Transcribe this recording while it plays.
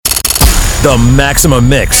The Maximum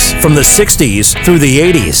Mix from the 60s through the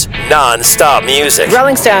 80s. Non-stop music.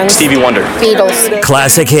 Rolling Stones. Stevie Wonder. Beatles.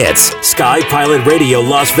 Classic hits. Sky Pilot Radio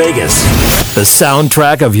Las Vegas. The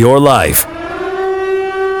soundtrack of your life.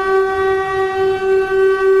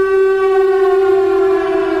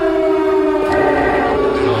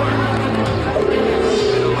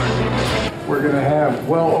 We're going to have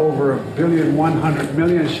well over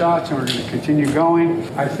 1,100,000,000 shots, and we're going to continue going.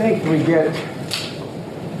 I think we get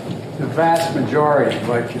the vast majority,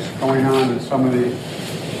 like is going on in some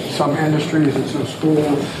industries and some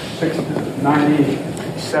schools,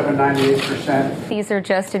 97, 98%. These are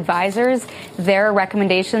just advisors. Their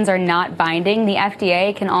recommendations are not binding. The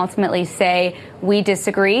FDA can ultimately say, we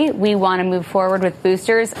disagree. We want to move forward with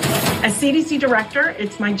boosters. As CDC director,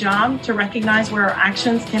 it's my job to recognize where our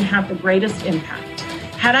actions can have the greatest impact.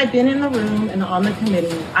 Had I been in the room and on the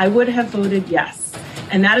committee, I would have voted yes.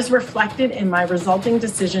 And that is reflected in my resulting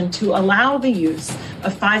decision to allow the use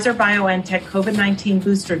of Pfizer-BioNTech COVID-19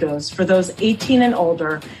 booster dose for those 18 and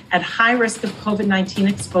older at high risk of COVID-19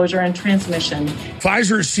 exposure and transmission.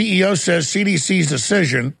 Pfizer's CEO says CDC's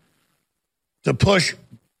decision to push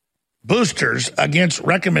boosters against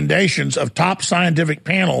recommendations of top scientific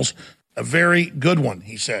panels, a very good one,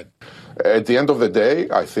 he said. At the end of the day,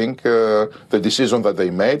 I think the decision that they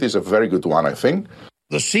made is a very good one, I think.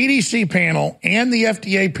 The CDC panel and the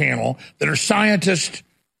FDA panel that are scientists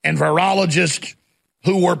and virologists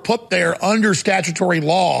who were put there under statutory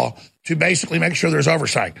law to basically make sure there's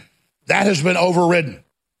oversight. That has been overridden.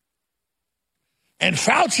 And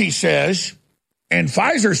Fauci says, and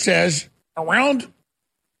Pfizer says, around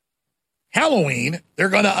Halloween, they're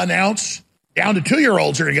going to announce down to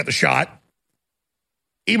 2-year-olds are going to get the shot,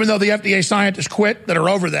 even though the FDA scientists quit that are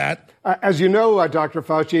over that. As you know, Dr.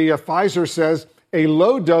 Fauci, Pfizer says a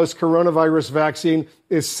low-dose coronavirus vaccine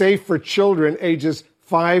is safe for children ages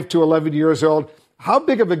 5 to 11 years old. How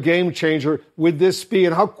big of a game changer would this be,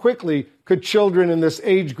 and how quickly could children in this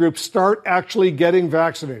age group start actually getting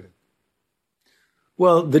vaccinated?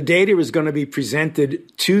 Well, the data is going to be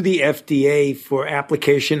presented to the FDA for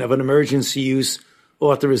application of an emergency use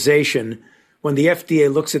authorization. When the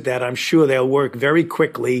FDA looks at that, I'm sure they'll work very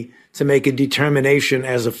quickly to make a determination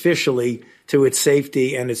as officially to its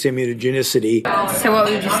safety and its immunogenicity. So what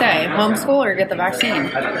would you say? Homeschool or get the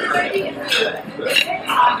vaccine?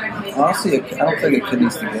 Honestly, I don't think a kid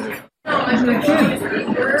needs to get it.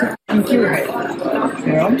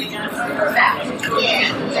 You know? You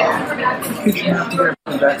shouldn't have to get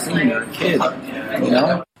a vaccine. You're a kid, you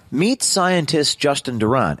know? Meet scientist Justin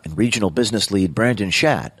Durant and regional business lead Brandon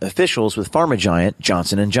Schatt, officials with pharma giant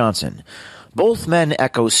Johnson & Johnson. Both men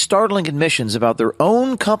echo startling admissions about their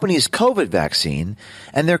own company's COVID vaccine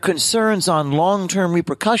and their concerns on long-term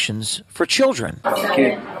repercussions for children.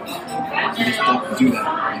 Okay. You just don't do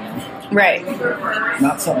that. Right.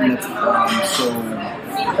 Not something that's so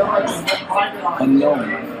unknown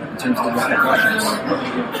in terms of the repercussions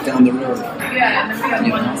down the road. You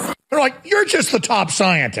know? They're like, you're just the top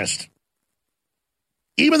scientist.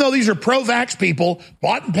 Even though these are pro-vax people,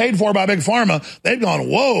 bought and paid for by Big Pharma, they've gone,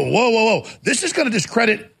 whoa. This is going to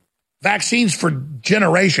discredit vaccines for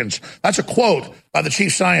generations. That's a quote by the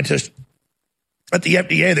chief scientist at the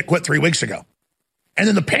FDA that quit 3 weeks ago. And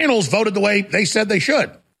then the panels voted the way they said they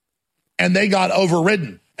should. And they got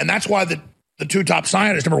overridden. And that's why the two top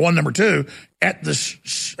scientists, number one, number two, at the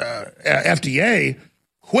FDA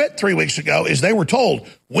quit 3 weeks ago is they were told,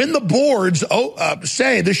 when the boards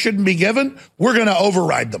say this shouldn't be given, we're going to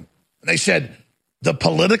override them. And they said, the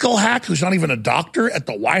political hack who's not even a doctor at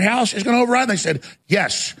the White House is going to override? And they said,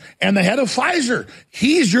 yes. And the head of Pfizer,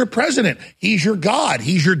 he's your president. He's your God.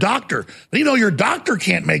 He's your doctor. But you know, your doctor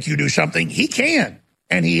can't make you do something. He can.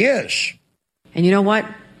 And he is. And you know what?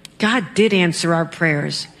 God did answer our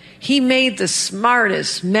prayers. He made the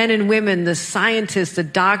smartest men and women, the scientists, the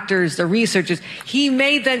doctors, the researchers. He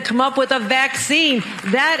made them come up with a vaccine.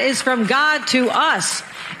 That is from God to us.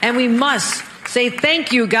 And we must say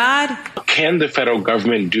thank you, God. Can the federal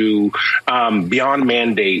government do beyond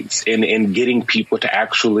mandates in getting people to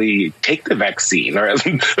actually take the vaccine, or at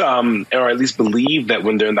least believe that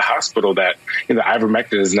when they're in the hospital that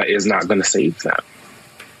ivermectin is not going to save them?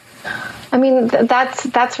 I mean,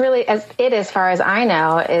 that's really as far as I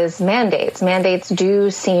know, is mandates. Mandates do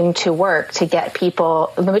seem to work to get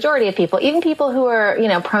people, the majority of people, even people who are,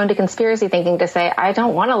 prone to conspiracy thinking, to say, I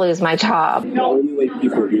don't want to lose my job. The only way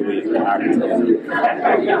people really act it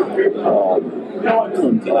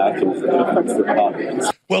affects their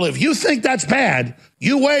confidence. Well, if you think that's bad,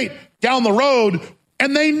 you wait down the road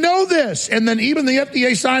And they know this. And then even the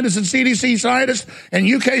FDA scientists and CDC scientists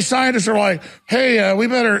and UK scientists are like, hey,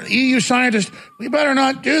 EU scientists, we better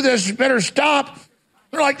not do this. We better stop.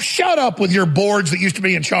 They're like, shut up with your boards that used to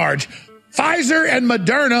be in charge. Pfizer and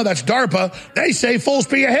Moderna, that's DARPA, they say full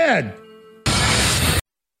speed ahead.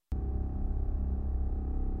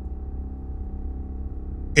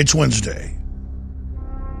 It's Wednesday,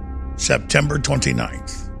 September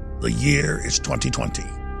 29th. The year is 2020.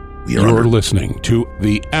 You're listening to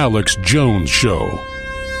The Alex Jones Show.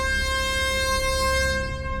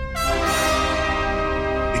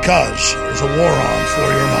 Because there's a war on for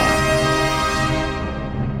your mind.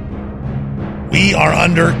 We are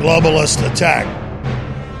under globalist attack.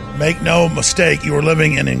 Make no mistake, you are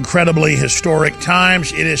living in incredibly historic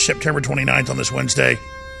times. It is September 29th on this Wednesday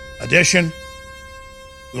edition.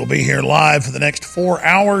 We'll be here live for the next 4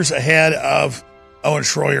 hours ahead of Owen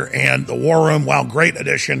Schroyer and The War Room. Wow, great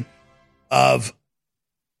edition of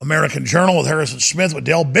American Journal with Harrison Smith with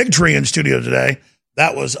Dale Bigtree in studio today.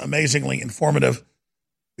 That was amazingly informative.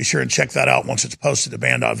 Be sure and check that out once it's posted to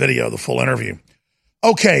band.video, the full interview.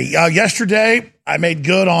 Okay, yesterday I made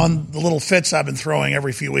good on the little fits I've been throwing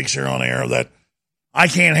every few weeks here on air that I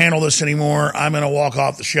can't handle this anymore. I'm going to walk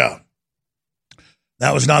off the show.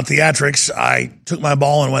 That was not theatrics. I took my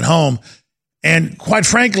ball and went home. And quite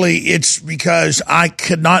frankly, it's because I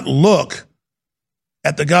could not look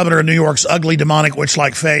at the governor of New York's ugly, demonic,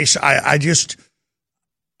 witch-like face. I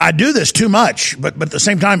do this too much, but at the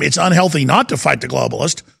same time, it's unhealthy not to fight the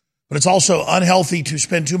globalist, but it's also unhealthy to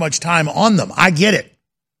spend too much time on them. I get it.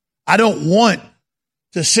 I don't want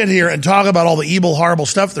to sit here and talk about all the evil, horrible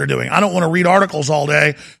stuff they're doing. I don't want to read articles all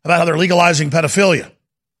day about how they're legalizing pedophilia.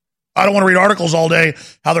 I don't want to read articles all day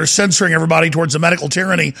how they're censoring everybody towards the medical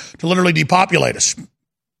tyranny to literally depopulate us.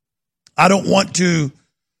 I don't want to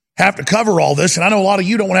have to cover all this, and I know a lot of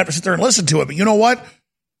you don't want to have to sit there and listen to it, but you know what?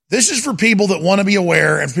 This is for people that want to be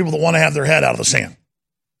aware and for people that want to have their head out of the sand.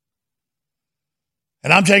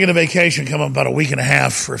 And I'm taking a vacation coming up about a week and a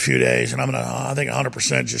half for a few days, and I'm going to, I think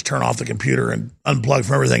 100% just turn off the computer and unplug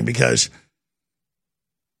from everything because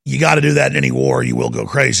you got to do that in any war. You will go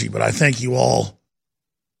crazy. But I thank you all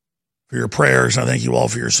for your prayers. I thank you all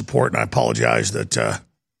for your support, and I apologize that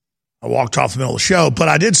I walked off the middle of the show. But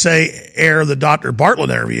I did air the Dr. Bartlett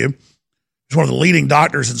interview. He's one of the leading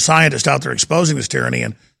doctors and scientists out there exposing this tyranny,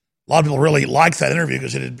 and a lot of people really liked that interview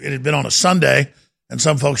because it had been on a Sunday, and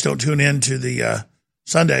some folks don't tune in to the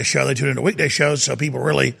Sunday show. They tune into weekday shows, so people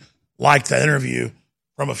really liked that interview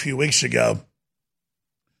from a few weeks ago.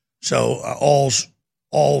 So all's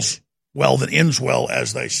well that ends well,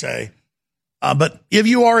 as they say. But if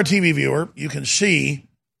you are a TV viewer, you can see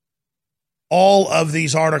all of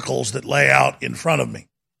these articles that lay out in front of me.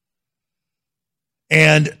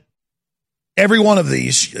 And every one of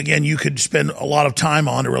these, again, you could spend a lot of time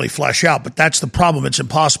on to really flesh out, but that's the problem. It's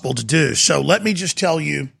impossible to do. So let me just tell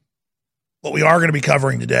you what we are going to be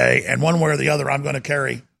covering today, and one way or the other, I'm going to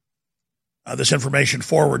carry this information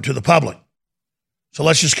forward to the public. So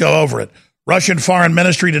let's just go over it. Russian Foreign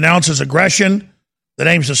Ministry denounces aggression that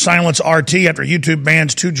aims to silence RT after YouTube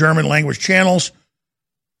bans 2 German language channels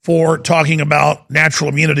for talking about natural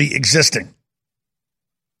immunity existing.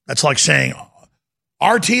 That's like saying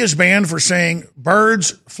RT is banned for saying birds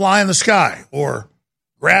fly in the sky or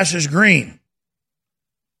grass is green.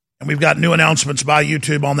 And we've got new announcements by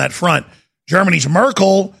YouTube on that front. Germany's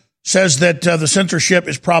Merkel says that the censorship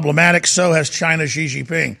is problematic. So has China's Xi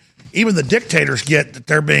Jinping. Even the dictators get that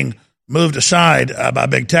they're being moved aside by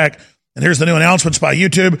big tech. And here's the new announcements by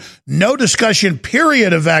YouTube. No discussion,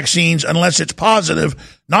 period, of vaccines unless it's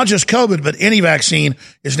positive. Not just COVID, but any vaccine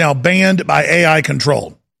is now banned by AI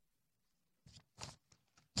control.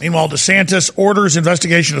 Meanwhile, DeSantis orders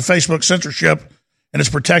investigation of Facebook censorship and its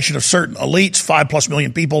protection of certain elites, 5+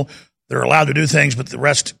 million people that are allowed to do things, but the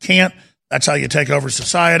rest can't. That's how you take over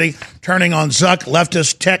society. Turning on Zuck,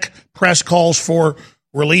 leftist tech press calls for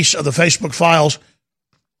release of the Facebook files.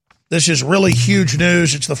 This is really huge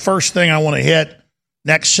news. It's the first thing I want to hit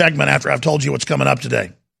next segment after I've told you what's coming up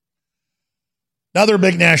today. Another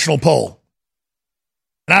big national poll.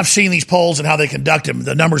 And I've seen these polls and how they conduct them.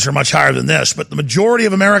 The numbers are much higher than this, but the majority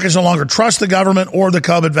of Americans no longer trust the government or the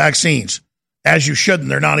COVID vaccines. As you shouldn't.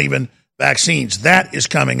 They're not even vaccines. That is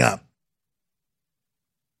coming up.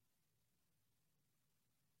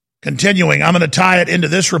 Continuing, I'm going to tie it into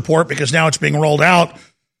this report because now it's being rolled out.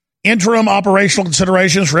 Interim operational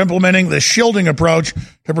considerations for implementing the shielding approach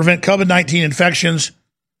to prevent COVID-19 infections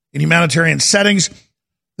in humanitarian settings.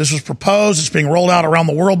 This was proposed. It's being rolled out around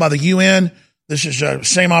the world by the UN. This is the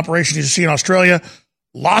same operation you see in Australia,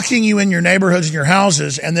 locking you in your neighborhoods and your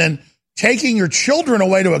houses and then taking your children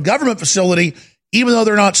away to a government facility even though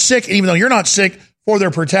they're not sick, and even though you're not sick, for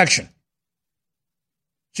their protection.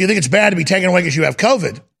 So you think it's bad to be taken away because you have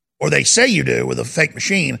COVID, or they say you do with a fake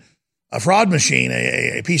machine, a fraud machine,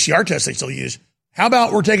 a PCR test they still use. How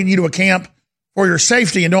about we're taking you to a camp for your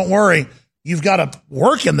safety, and don't worry, you've got to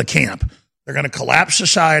work in the camp. They're going to collapse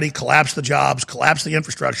society, collapse the jobs, collapse the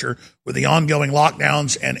infrastructure with the ongoing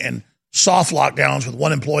lockdowns and soft lockdowns with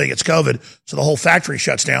one employee gets COVID, so the whole factory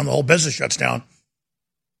shuts down, the whole business shuts down.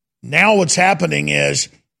 Now what's happening is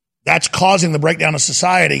that's causing the breakdown of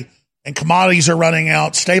society, and commodities are running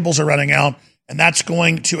out, staples are running out, and that's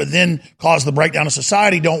going to then cause the breakdown of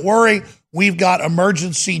society. Don't worry, we've got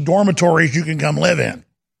emergency dormitories you can come live in.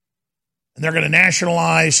 And they're going to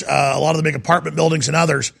nationalize a lot of the big apartment buildings and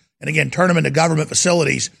others, and again, turn them into government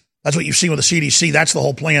facilities. That's what you've seen with the CDC. That's the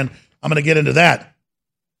whole plan. I'm going to get into that.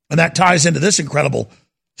 And that ties into this incredible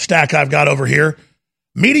stack I've got over here.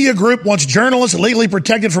 Media group wants journalists legally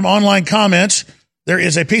protected from online comments. There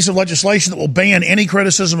is a piece of legislation that will ban any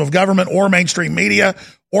criticism of government or mainstream media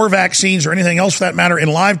or vaccines or anything else for that matter in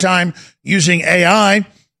live time using AI.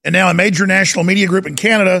 And now a major national media group in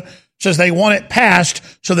Canada says they want it passed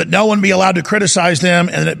so that no one be allowed to criticize them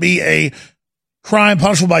and it be a crime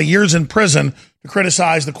punishable by years in prison to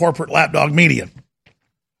criticize the corporate lapdog media.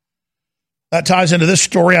 That ties into this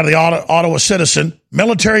story out of the Ottawa Citizen.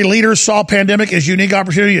 Military leaders saw pandemic as unique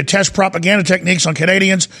opportunity to test propaganda techniques on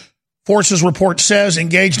Canadians. Forces report says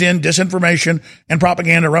engaged in disinformation and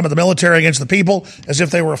propaganda run by the military against the people as if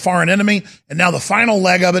they were a foreign enemy. And now the final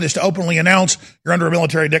leg of it is to openly announce you're under a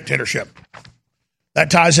military dictatorship.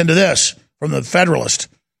 That ties into this from the Federalist.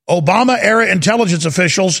 Obama-era intelligence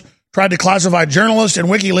officials tried to classify journalists and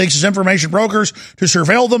WikiLeaks as information brokers to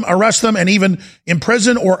surveil them, arrest them, and even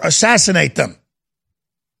imprison or assassinate them,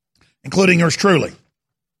 including yours truly.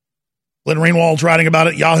 Glenn Greenwald's writing about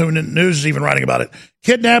it. Yahoo News is even writing about it.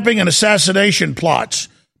 Kidnapping and assassination plots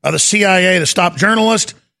by the CIA to stop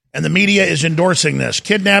journalists, and the media is endorsing this.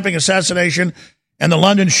 Kidnapping, assassination, and the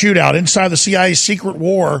London shootout inside the CIA's secret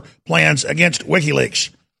war plans against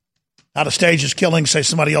WikiLeaks. How to stage this killing, say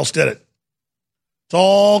somebody else did it. It's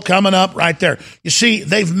all coming up right there. You see,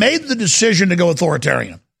 they've made the decision to go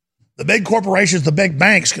authoritarian. The big corporations, the big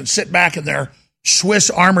banks can sit back in their Swiss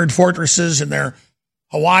armored fortresses and their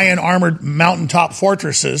Hawaiian armored mountaintop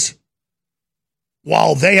fortresses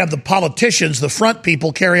while they have the politicians, the front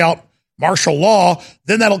people, carry out martial law.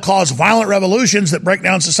 Then that'll cause violent revolutions that break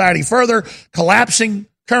down society further, collapsing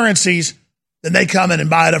currencies. Then they come in and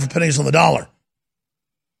buy it up for pennies on the dollar.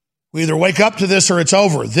 We either wake up to this or it's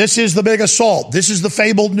over. This is the big assault. This is the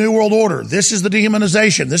fabled New World Order. This is the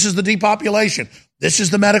dehumanization. This is the depopulation. This is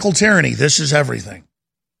the medical tyranny. This is everything.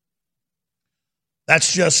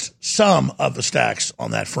 That's just some of the stacks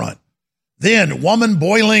on that front. Then, woman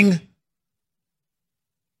boiling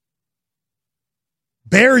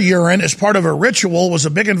bear urine as part of a ritual was a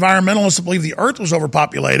big environmentalist that believed the earth was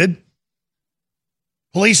overpopulated.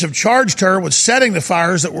 Police have charged her with setting the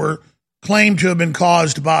fires that were claimed to have been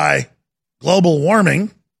caused by global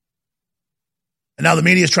warming. And now the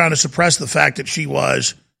media is trying to suppress the fact that she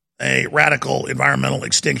was a radical environmental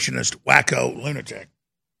extinctionist wacko lunatic.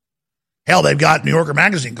 Hell, they've got New Yorker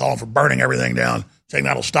magazine calling for burning everything down, saying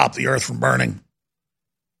that'll stop the earth from burning.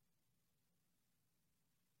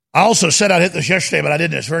 I also said I'd hit this yesterday, but I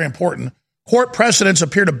didn't. It's very important. Court precedents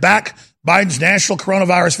appear to back Biden's national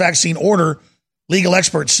coronavirus vaccine order. Legal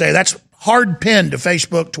experts say that's hard pinned to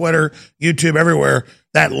Facebook, Twitter, YouTube, everywhere,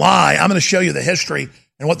 that lie. I'm going to show you the history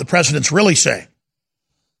and what the precedents really say.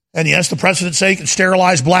 And yes, the precedents say you can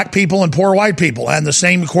sterilize black people and poor white people. And the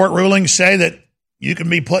same court rulings say that you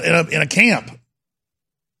can be put in a camp.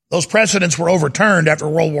 Those precedents were overturned after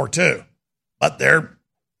World War II. But they're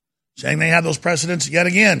saying they have those precedents yet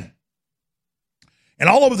again. And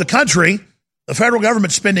all over the country, the federal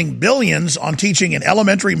government's spending billions on teaching in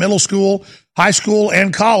elementary, middle school, high school,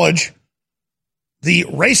 and college the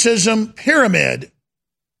racism pyramid.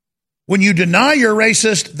 When you deny you're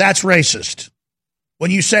racist, that's racist.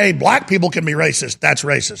 When you say black people can be racist, that's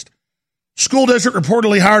racist. School district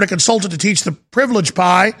reportedly hired a consultant to teach the privilege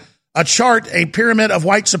pie, a chart, a pyramid of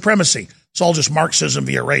white supremacy. It's all just Marxism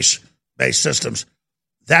via race-based systems.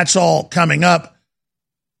 That's all coming up.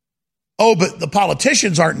 Oh, but the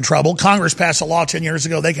politicians aren't in trouble. Congress passed a law 10 years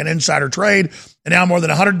ago they can insider trade, and now more than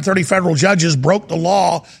 130 federal judges broke the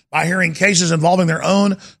law by hearing cases involving their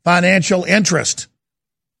own financial interest.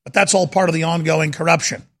 But that's all part of the ongoing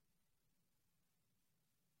corruption.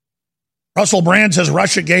 Russell Brand says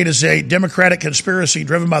Russiagate is a Democratic conspiracy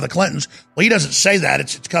driven by the Clintons. Well, he doesn't say that.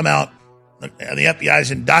 It's come out. The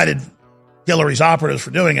FBI's indicted Hillary's operatives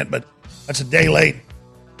for doing it, but that's a day late.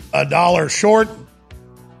 $1 short.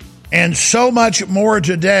 And so much more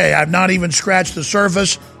today. I've not even scratched the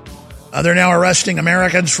surface. They're now arresting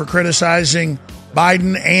Americans for criticizing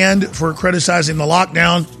Biden and for criticizing the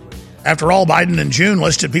lockdown. After all, Biden in June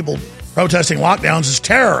listed people protesting lockdowns as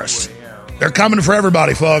terrorists. They're coming for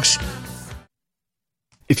everybody, folks.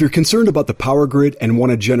 If you're concerned about the power grid and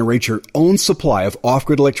want to generate your own supply of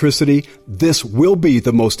off-grid electricity, this will be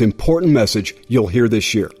the most important message you'll hear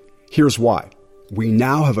this year. Here's why. We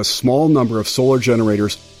now have a small number of solar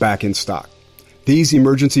generators back in stock. These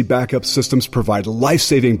emergency backup systems provide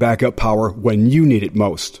life-saving backup power when you need it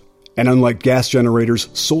most. And unlike gas generators,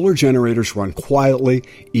 solar generators run quietly,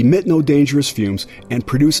 emit no dangerous fumes, and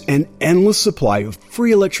produce an endless supply of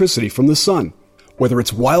free electricity from the sun. Whether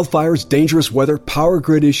it's wildfires, dangerous weather, power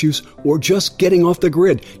grid issues, or just getting off the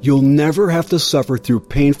grid, you'll never have to suffer through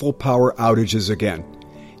painful power outages again.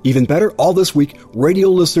 Even better, all this week, radio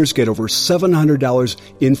listeners get over $700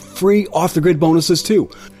 in free off-the-grid bonuses too.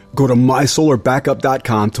 Go to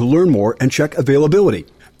mysolarbackup.com to learn more and check availability.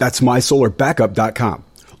 That's mysolarbackup.com.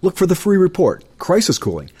 Look for the free report, Crisis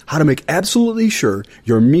Cooling, how to make absolutely sure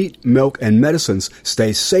your meat, milk, and medicines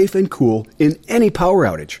stay safe and cool in any power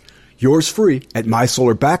outage. Yours free at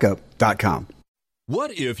mysolarbackup.com.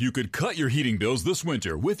 What if you could cut your heating bills this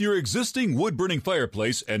winter with your existing wood-burning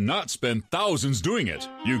fireplace and not spend thousands doing it?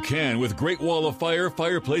 You can with Great Wall of Fire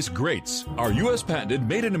fireplace grates. Our U.S.-patented,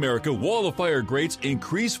 made-in-America Wall of Fire grates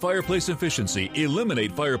increase fireplace efficiency,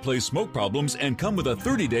 eliminate fireplace smoke problems, and come with a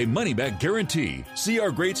 30-day money-back guarantee. See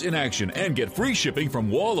our grates in action and get free shipping from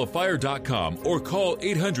walloffire.com or call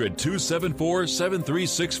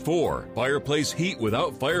 800-274-7364. Fireplace heat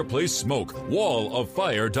without fireplace smoke.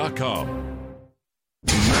 walloffire.com.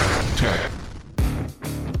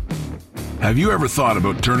 Have you ever thought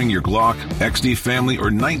about turning your Glock, XD Family, or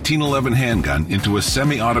 1911 handgun into a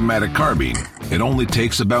semi-automatic carbine? It only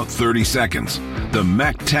takes about 30 seconds. The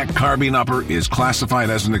MechTech Carbine Upper is classified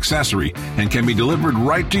as an accessory and can be delivered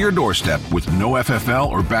right to your doorstep with no FFL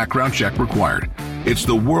or background check required. It's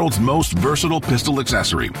the world's most versatile pistol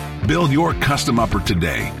accessory. Build your custom upper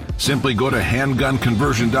today. Simply go to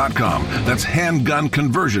handgunconversion.com. That's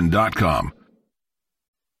handgunconversion.com.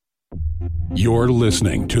 You're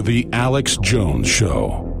listening to The Alex Jones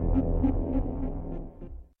Show.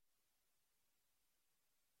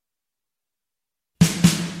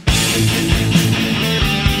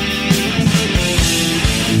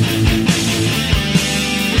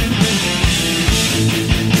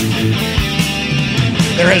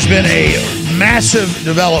 There has been a massive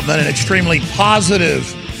development, an extremely positive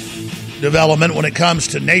development when it comes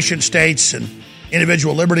to nation states and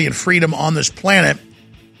individual liberty and freedom on this planet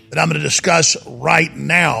that I'm going to discuss right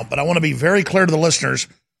now. But I want to be very clear to the listeners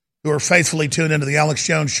who are faithfully tuned into the Alex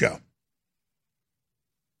Jones Show.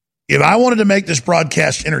 If I wanted to make this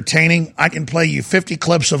broadcast entertaining, I can play you 50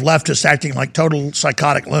 clips of leftists acting like total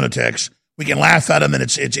psychotic lunatics. We can laugh at them, and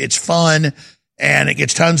it's fun, and it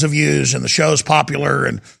gets tons of views, and the show's popular,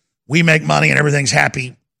 and we make money, and everything's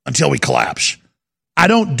happy until we collapse. I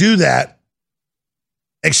don't do that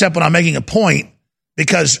except when I'm making a point,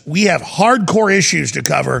 because we have hardcore issues to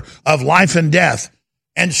cover of life and death.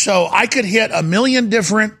 And so I could hit a million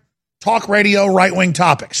different talk radio right-wing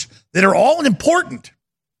topics that are all important.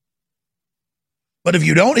 But if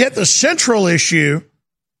you don't hit the central issue,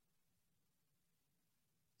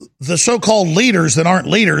 the so-called leaders that aren't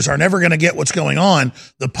leaders are never going to get what's going on.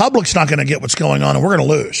 The public's not going to get what's going on, and we're going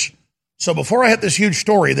to lose. So before I hit this huge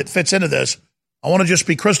story that fits into this, I want to just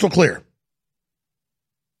be crystal clear.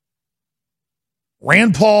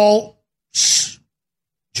 Rand Paul,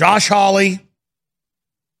 Josh Hawley,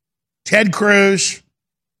 Ted Cruz,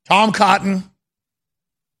 Tom Cotton,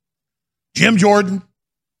 Jim Jordan,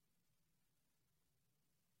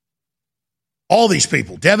 all these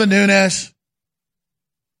people, Devin Nunes,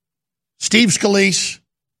 Steve Scalise,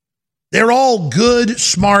 they're all good,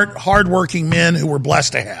 smart, hardworking men who we're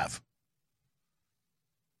blessed to have.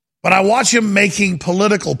 But I watch them making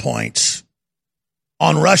political points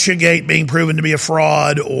on Russiagate being proven to be a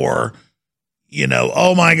fraud, or,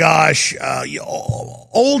 oh my gosh,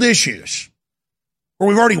 old issues where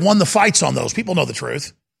we've already won the fights on those. People know the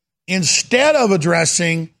truth. Instead of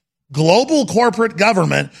addressing global corporate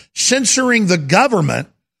government, censoring the government,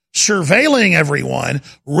 surveilling everyone,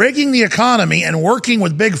 rigging the economy, and working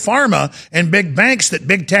with big pharma and big banks that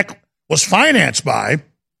big tech was financed by,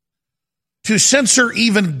 to censor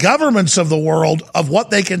even governments of the world of what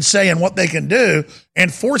they can say and what they can do,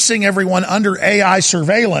 and forcing everyone under AI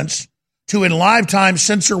surveillance to in live time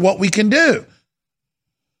censor what we can do.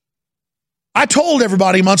 I told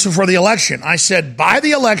everybody months before the election, I said, by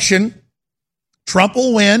the election, Trump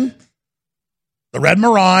will win. the red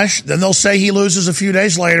mirage, then they'll say he loses a few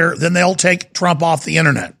days later, then they'll take Trump off the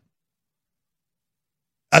internet.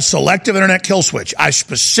 A selective internet kill switch. I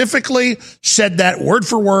specifically said that word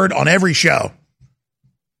for word on every show,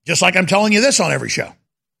 just like I'm telling you this on every show.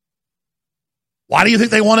 Why do you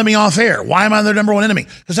think they wanted me off air? Why am I their number one enemy?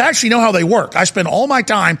 Because I actually know how they work. I spend all my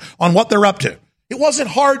time on what they're up to. It wasn't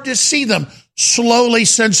hard to see them slowly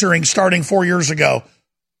censoring starting 4 years ago.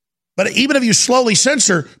 But even if you slowly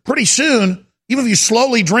censor, pretty soon, even if you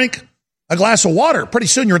slowly drink a glass of water, pretty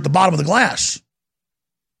soon you're at the bottom of the glass.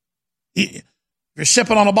 You're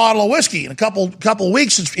sipping on a bottle of whiskey. In a couple of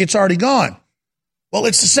weeks, it's already gone. Well,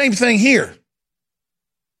 it's the same thing here.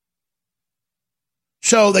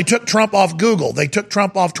 So they took Trump off Google. They took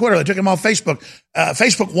Trump off Twitter. They took him off Facebook.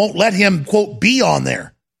 Facebook won't let him, quote, be on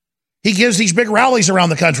there. He gives these big rallies around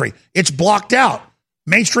the country. It's blocked out.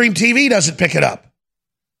 Mainstream TV doesn't pick it up.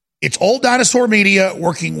 It's old dinosaur media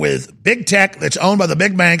working with big tech that's owned by the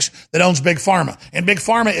big banks that owns Big Pharma. And Big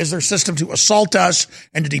Pharma is their system to assault us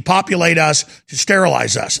and to depopulate us, to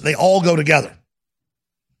sterilize us. They all go together.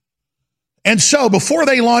 And so before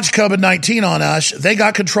they launched COVID-19 on us, they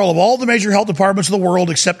got control of all the major health departments of the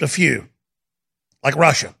world except a few, like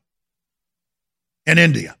Russia and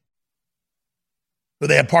India, who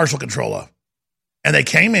they had partial control of. And they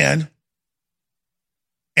came in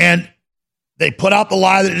and they put out the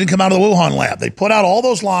lie that it didn't come out of the Wuhan lab. They put out all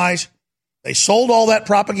those lies. They sold all that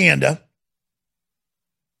propaganda.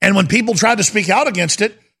 And when people tried to speak out against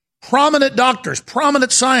it, prominent doctors,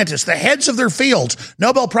 prominent scientists, the heads of their fields,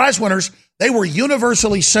 Nobel Prize winners, they were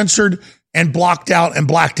universally censored and blocked out and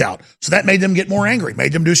blacked out. So that made them get more angry,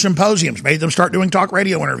 made them do symposiums, made them start doing talk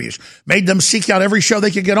radio interviews, made them seek out every show they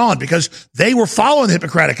could get on because they were following the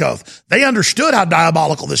Hippocratic Oath. They understood how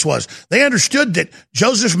diabolical this was. They understood that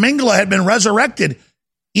Joseph Mengele had been resurrected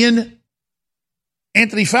in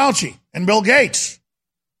Anthony Fauci and Bill Gates.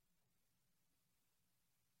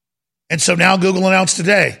 And so now Google announced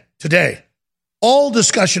today, all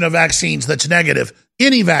discussion of vaccines that's negative,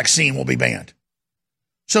 any vaccine will be banned.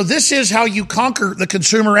 So this is how you conquer the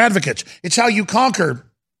consumer advocates. It's how you conquer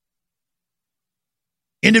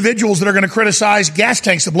individuals that are going to criticize gas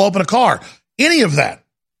tanks that blow up in a car. Any of that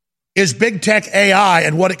is big tech AI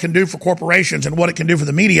and what it can do for corporations and what it can do for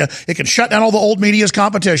the media. It can shut down all the old media's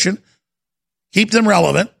competition, keep them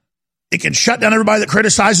relevant. It can shut down everybody that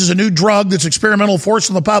criticizes a new drug that's experimental force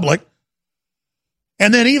in the public.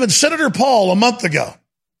 And then even Senator Paul a month ago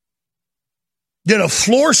did a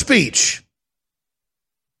floor speech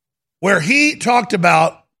where he talked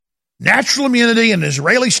about natural immunity in an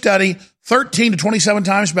Israeli study, 13 to 27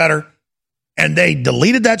 times better, and they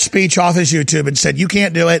deleted that speech off his YouTube and said, you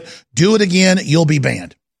can't do it. Do it again. You'll be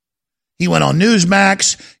banned. He went on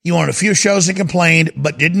Newsmax. He went on a few shows and complained,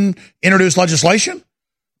 but didn't introduce legislation.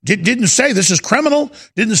 Didn't say this is criminal.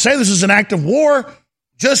 Didn't say this is an act of war.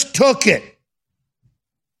 Just took it.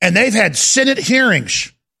 And they've had Senate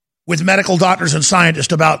hearings with medical doctors and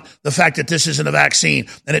scientists about the fact that this isn't a vaccine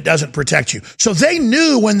and it doesn't protect you. So they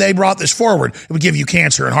knew when they brought this forward, it would give you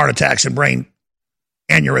cancer and heart attacks and brain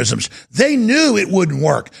aneurysms. They knew it wouldn't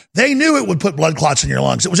work. They knew it would put blood clots in your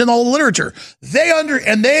lungs. It was in the whole literature.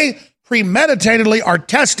 They premeditatedly are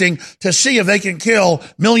testing to see if they can kill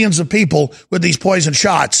millions of people with these poison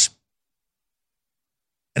shots.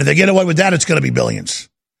 And if they get away with that, it's going to be billions.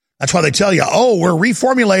 That's why they tell you, we're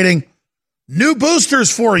reformulating new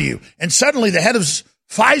boosters for you. And suddenly the head of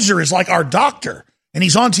Pfizer is like our doctor, and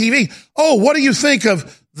he's on TV. What do you think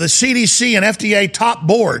of the CDC and FDA top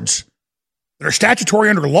boards that are statutory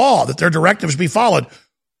under law, that their directives be followed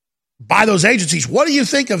by those agencies? What do you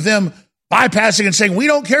think of them bypassing and saying, we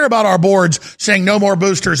don't care about our boards saying no more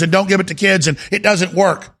boosters and don't give it to kids and it doesn't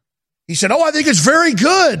work? He said, I think it's very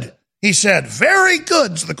good. He said, very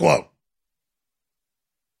good is the quote.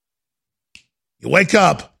 You wake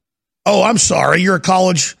up. I'm sorry. You're a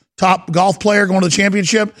college top golf player going to the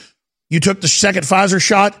championship. You took the second Pfizer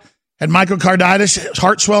shot, had myocarditis,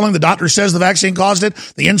 heart swelling. The doctor says the vaccine caused it.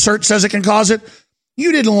 The insert says it can cause it.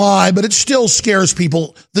 You didn't lie, but it still scares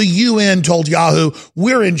people. The UN told Yahoo,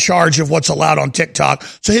 we're in charge of what's allowed on TikTok.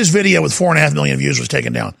 So his video with 4.5 million views was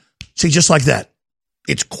taken down. See, just like that.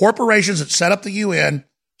 It's corporations that set up the UN,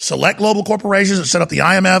 select global corporations that set up the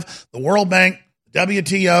IMF, the World Bank, the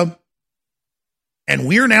WTO. And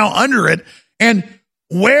we're now under it. And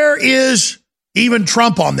where is even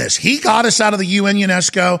Trump on this? He got us out of the UN,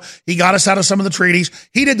 UNESCO. He got us out of some of the treaties.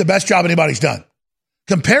 He did the best job anybody's done.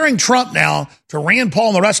 Comparing Trump now to Rand Paul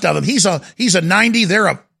and the rest of them, he's a 90. They're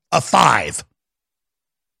a 5.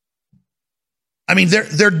 I mean,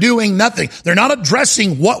 they're doing nothing. They're not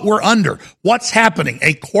addressing what we're under, what's happening.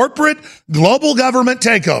 A corporate global government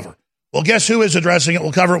takeover. Well, guess who is addressing it?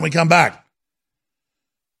 We'll cover it when we come back.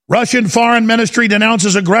 Russian Foreign Ministry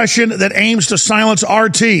denounces aggression that aims to silence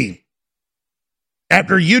RT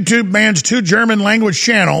after YouTube bans 2 German language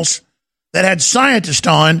channels that had scientists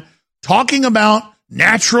on talking about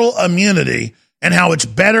natural immunity and how it's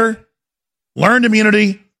better. Learned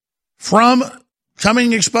immunity from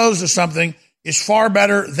coming exposed to something is far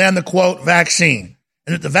better than the, quote, vaccine.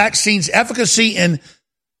 And that the vaccine's efficacy in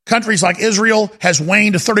countries like Israel has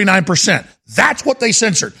waned to 39%. That's what they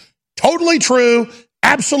censored. Totally true,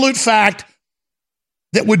 absolute fact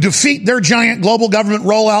that would defeat their giant global government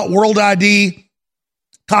rollout, world ID,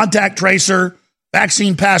 contact tracer,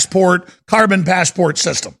 vaccine passport, carbon passport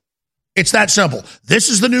system. It's that simple. This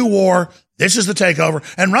is the new war. This is the takeover.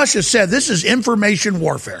 And Russia said this is information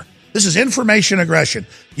warfare. This is information aggression.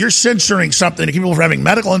 You're censoring something to keep people from having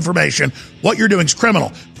medical information. What you're doing is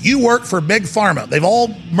criminal. You work for Big Pharma. They've all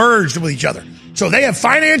merged with each other. So they have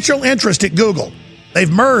financial interest at Google. They've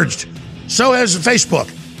merged. So has Facebook.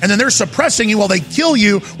 And then they're suppressing you while they kill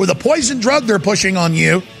you with a poison drug they're pushing on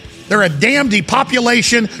you. They're a damn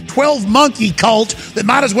depopulation, 12-monkey cult that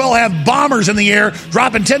might as well have bombers in the air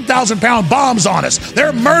dropping 10,000-pound bombs on us.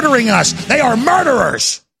 They're murdering us. They are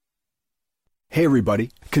murderers. Hey,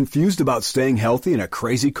 everybody. Confused about staying healthy in a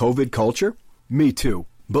crazy COVID culture? Me too.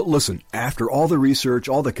 But listen, after all the research,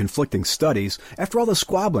 all the conflicting studies, after all the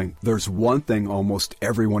squabbling, there's one thing almost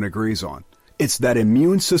everyone agrees on. It's that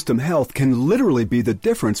immune system health can literally be the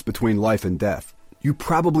difference between life and death. You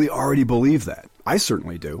probably already believe that. I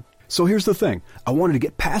certainly do. So here's the thing. I wanted to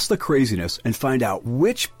get past the craziness and find out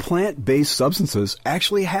which plant-based substances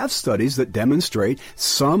actually have studies that demonstrate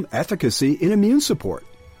some efficacy in immune support.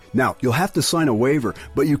 Now, you'll have to sign a waiver,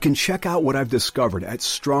 but you can check out what I've discovered at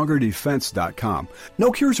StrongerDefense.com.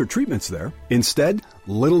 No cures or treatments there. Instead,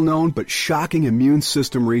 little-known but shocking immune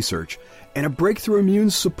system research and a breakthrough immune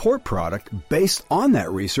support product based on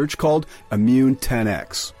that research called Immune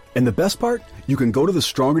 10X. And the best part? You can go to the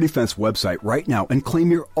Stronger Defense website right now and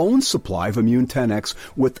claim your own supply of Immune 10X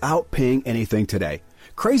without paying anything today.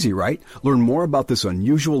 Crazy, right? Learn more about this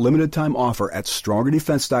unusual limited-time offer at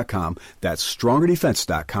StrongerDefense.com. That's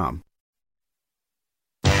StrongerDefense.com.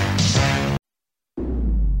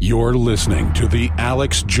 You're listening to The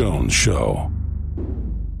Alex Jones Show.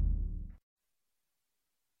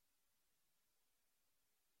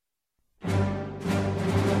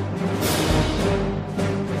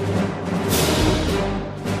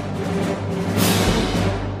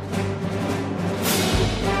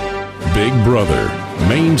 Big Brother,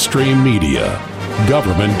 mainstream media,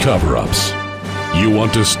 government cover-ups. You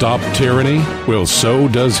want to stop tyranny? Well, so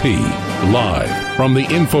does he. Live from the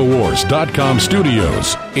Infowars.com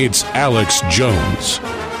studios, it's Alex Jones.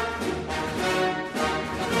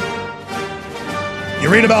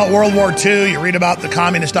 You read about World War II, you read about the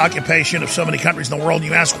communist occupation of so many countries in the world,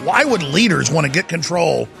 and you ask, why would leaders want to get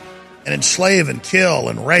control and enslave and kill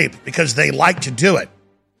and rape? Because they like to do it.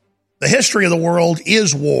 The history of the world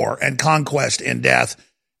is war and conquest and death.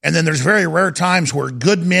 And then there's very rare times where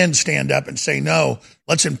good men stand up and say, no,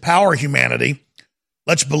 let's empower humanity.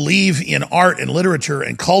 Let's believe in art and literature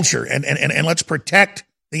and culture and let's protect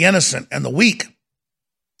the innocent and the weak.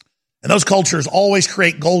 And those cultures always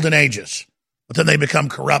create golden ages, but then they become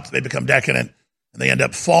corrupt, they become decadent, and they end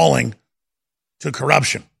up falling to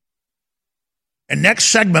corruption. And next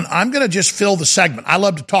segment, I'm going to just fill the segment. I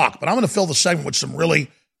love to talk, but I'm going to fill the segment with some really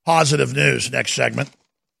positive news. Next segment.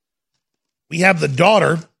 We have the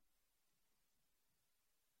daughter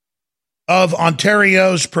of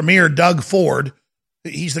Ontario's Premier Doug Ford.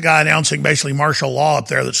 He's the guy announcing basically martial law up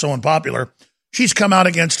there that's so unpopular. She's come out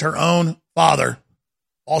against her own father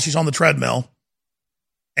while she's on the treadmill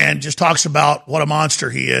and just talks about what a monster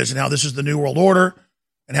he is and how this is the New World Order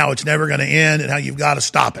and how it's never going to end and how you've got to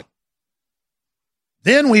stop it.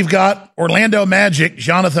 Then we've got Orlando Magic,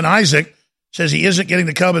 Jonathan Isaac, says he isn't getting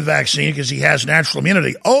the COVID vaccine because he has natural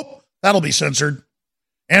immunity. Oh, that'll be censored.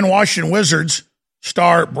 And Washington Wizards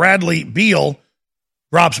star Bradley Beal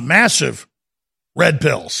drops massive red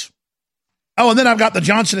pills. Oh, and then I've got the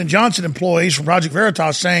Johnson & Johnson employees from Project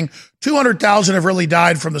Veritas saying 200,000 have really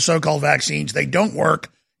died from the so-called vaccines. They don't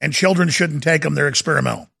work, and children shouldn't take them. They're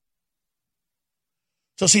experimental.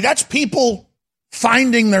 So, see, that's people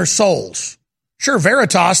finding their souls. Sure,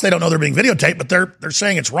 Veritas, they don't know they're being videotaped, but they're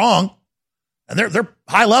saying it's wrong. And they're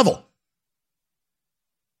high level.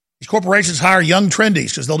 These corporations hire young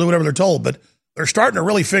trendies because they'll do whatever they're told, but they're starting to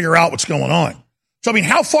really figure out what's going on. So, I mean,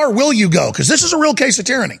 how far will you go? Because this is a real case of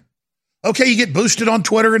tyranny. Okay, you get boosted on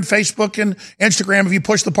Twitter and Facebook and Instagram if you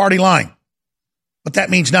push the party line. But that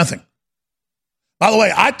means nothing. By the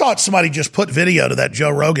way, I thought somebody just put video to that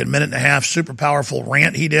Joe Rogan minute and a half super powerful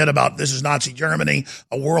rant he did about this is Nazi Germany,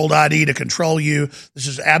 a world ID to control you. This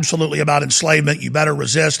is absolutely about enslavement. You better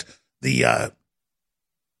resist the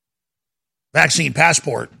vaccine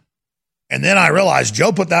passport. And then I realized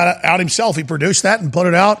Joe put that out himself. He produced that and put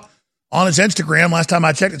it out on his Instagram. Last time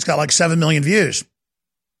I checked, it's got like 7 million views.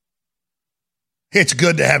 It's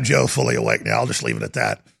good to have Joe fully awake now. I'll just leave it at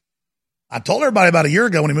that. I told everybody about a year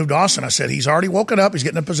ago when he moved to Austin, I said, he's already woken up. He's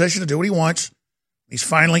getting in a position to do what he wants. He's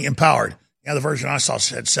finally empowered. Yeah, the version I saw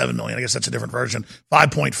said 7 million. I guess that's a different version.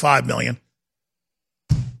 5.5 million.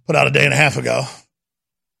 Put out a day and a half ago.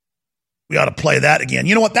 We ought to play that again.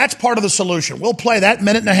 You know what? That's part of the solution. We'll play that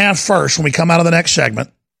minute and a half first when we come out of the next segment.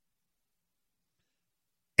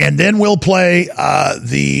 And then we'll play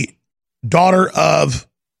the daughter of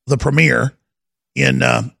the premier in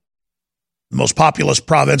the most populous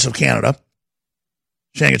province of Canada,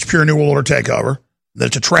 saying it's pure New World Order takeover, that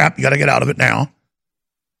it's a trap, you got to get out of it now.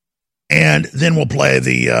 And then we'll play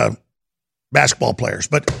the basketball players.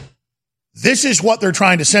 But this is what they're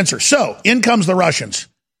trying to censor. So, in comes the Russians.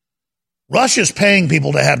 Russia's paying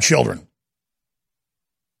people to have children.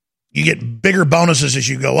 You get bigger bonuses as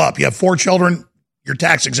you go up. You have 4 children, you're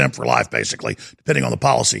tax exempt for life, basically, depending on the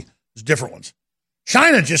policy. There's different ones.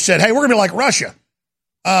 China just said, hey, we're going to be like Russia.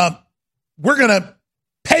 We're going to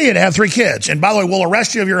pay you to have 3 kids. And by the way, we'll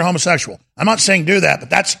arrest you if you're a homosexual. I'm not saying do that, but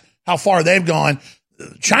that's how far they've gone.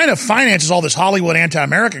 China finances all this Hollywood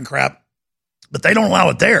anti-American crap, but they don't allow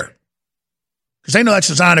it there because they know that's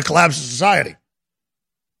designed to collapse society.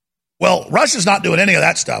 Well, Russia's not doing any of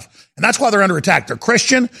that stuff, and that's why they're under attack. They're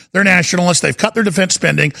Christian, they're nationalists, they've cut their defense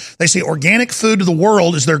spending. They say organic food to the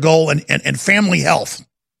world is their goal and family health.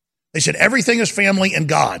 They said everything is family and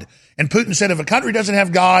God. And Putin said if a country doesn't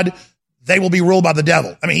have God, they will be ruled by the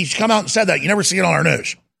devil. I mean, he's come out and said that. You never see it on our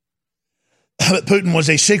news. But Putin was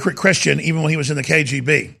a secret Christian even when he was in the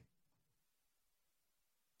KGB.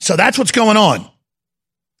 So that's what's going on.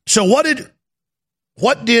 So what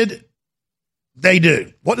did they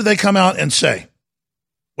do? What did they come out and say?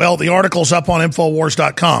 Well, the article's up on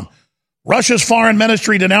Infowars.com. Russia's foreign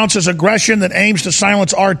ministry denounces aggression that aims to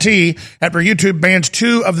silence RT after YouTube bans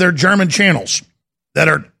 2 of their German channels that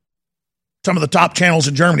are some of the top channels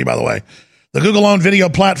in Germany, by the way. The Google-owned video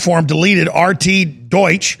platform deleted RT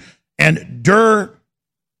Deutsch and Der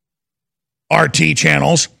RT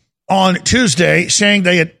channels on Tuesday, saying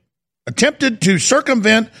they had attempted to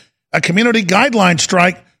circumvent a community guideline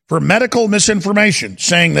strike for medical misinformation,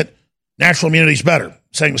 saying that natural immunity is better,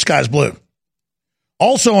 saying the sky's blue.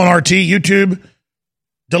 Also on RT, YouTube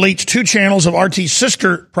deletes 2 channels of RT's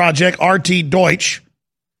sister project, RT Deutsch,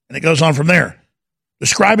 and it goes on from there,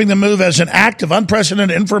 describing the move as an act of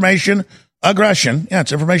unprecedented information aggression. Yeah,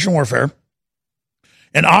 it's information warfare.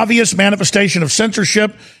 An obvious manifestation of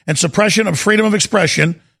censorship and suppression of freedom of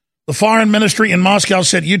expression. The foreign ministry in Moscow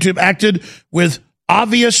said YouTube acted with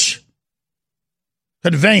obvious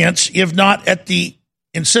conveyance, if not at the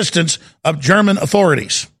insistence of German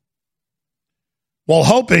authorities. While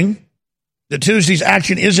hoping that Tuesday's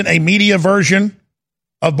action isn't a media version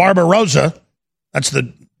of Barbarossa, that's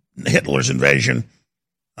the Hitler's invasion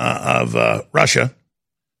of Russia,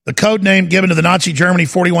 the code name given to the Nazi Germany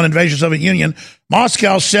 41 invasion of the Soviet Union,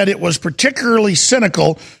 Moscow said it was particularly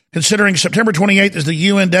cynical considering September 28th is the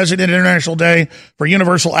UN designated International Day for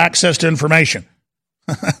Universal Access to Information.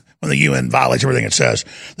 When the UN violates everything it says.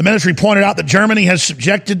 The ministry pointed out that Germany has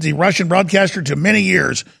subjected the Russian broadcaster to many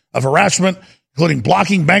years of harassment, including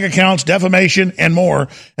blocking bank accounts, defamation, and more.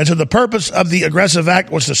 And so the purpose of the aggressive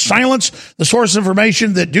act was to silence the source of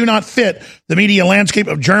information that do not fit the media landscape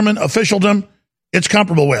of German officialdom it's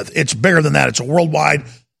comparable with. It's bigger than that. It's a worldwide.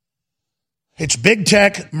 It's big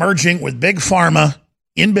tech merging with big pharma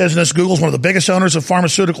in business. Google's one of the biggest owners of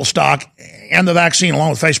pharmaceutical stock and the vaccine, along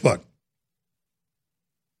with Facebook.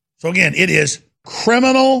 So again, it is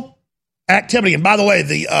criminal activity. And by the way,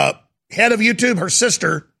 the head of YouTube, her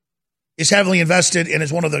sister, is heavily invested and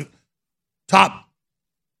is one of the top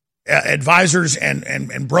advisors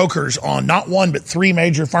and brokers on not 1 but 3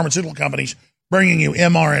 major pharmaceutical companies bringing you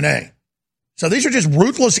mRNA. So these are just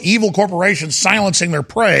ruthless, evil corporations silencing their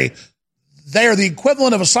prey. They are the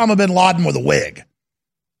equivalent of Osama bin Laden with a wig.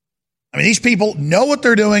 I mean, these people know what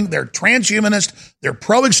they're doing. They're transhumanist. They're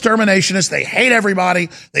pro-exterminationist. They hate everybody.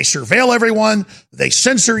 They surveil everyone. They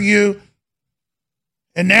censor you.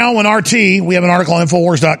 And now on RT, we have an article on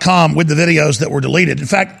Infowars.com with the videos that were deleted. In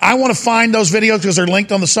fact, I want to find those videos because they're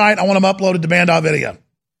linked on the site. I want them uploaded to Band.video. I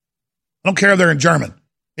don't care if they're in German.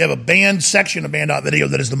 We have a banned section of Band.video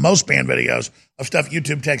that is the most banned videos of stuff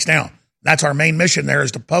YouTube takes down. That's our main mission there,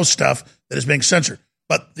 is to post stuff that is being censored.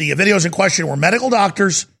 But the videos in question were medical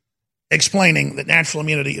doctors explaining that natural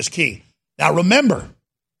immunity is key. Now, remember,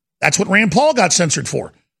 that's what Rand Paul got censored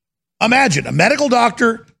for. Imagine a medical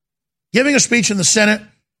doctor giving a speech in the Senate.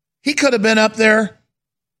 He could have been up there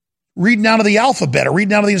reading out of the alphabet or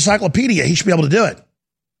reading out of the encyclopedia. He should be able to do it.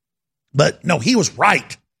 But no, he was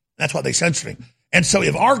right. That's why they censored him. And so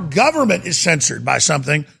if our government is censored by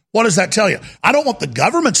something, what does that tell you? I don't want the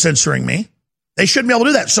government censoring me. They shouldn't be able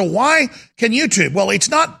to do that. So why can YouTube? Well, it's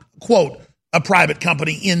not, quote, a private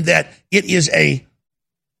company in that it is a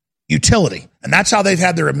utility. And that's how they've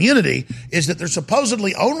had their immunity, is that they're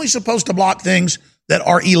supposedly only supposed to block things that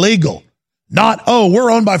are illegal. Not, oh, we're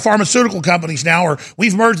owned by pharmaceutical companies now, or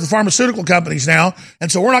we've merged with pharmaceutical companies now, and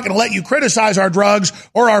so we're not going to let you criticize our drugs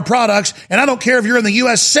or our products, and I don't care if you're in the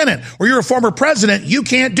U.S. Senate or you're a former president, you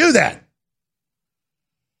can't do that.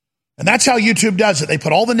 And that's how YouTube does it. They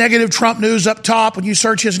put all the negative Trump news up top. When you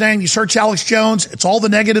search his name, you search Alex Jones, it's all the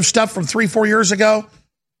negative stuff from 3-4 years ago.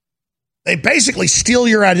 They basically steal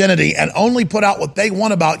your identity and only put out what they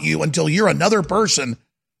want about you until you're another person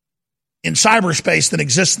in cyberspace that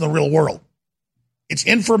exists in the real world. It's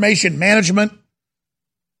information management.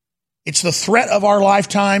 It's the threat of our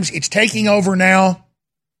lifetimes. It's taking over now.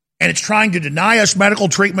 And it's trying to deny us medical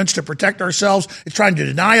treatments to protect ourselves. It's trying to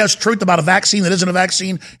deny us truth about a vaccine that isn't a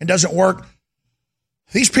vaccine and doesn't work.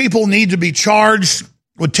 These people need to be charged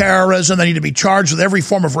with terrorism. They need to be charged with every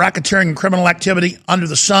form of racketeering and criminal activity under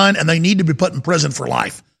the sun, and they need to be put in prison for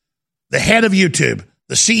life. The head of YouTube,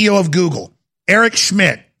 the CEO of Google, Eric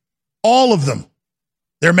Schmidt, all of them,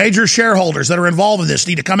 their major shareholders that are involved in this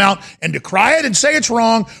need to come out and decry it and say it's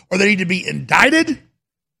wrong, or they need to be indicted,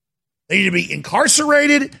 they need to be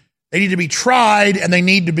incarcerated, they need to be tried, and they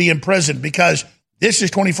need to be imprisoned, because this is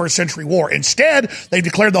 21st century war. Instead, they've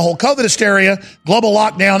declared the whole COVID hysteria, global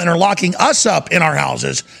lockdown, and are locking us up in our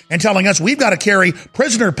houses and telling us we've got to carry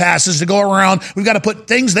prisoner passes to go around. We've got to put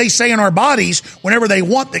things they say in our bodies whenever they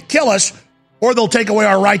want that kill us, or they'll take away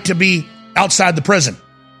our right to be outside the prison.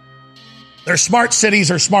 They're smart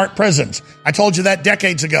cities or smart prisons. I told you that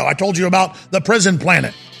decades ago. I told you about the prison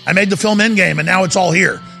planet. I made the film Endgame, and now it's all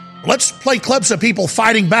here. Let's play clips of people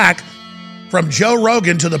fighting back, from Joe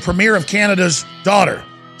Rogan to the premier of Canada's daughter.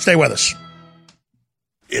 Stay with us.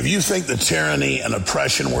 If you think the tyranny and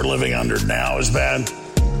oppression we're living under now is bad,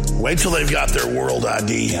 wait till they've got their world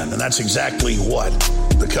ID in. And that's exactly what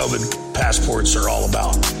the COVID passports are all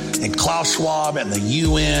about. And Klaus Schwab and the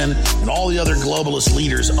UN and all the other globalist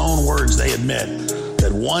leaders' own words, they admit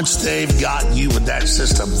that once they've got you with that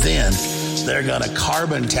system, then they're going to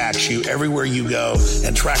carbon tax you everywhere you go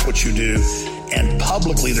and track what you do. And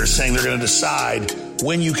publicly, they're saying they're going to decide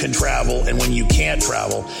when you can travel and when you can't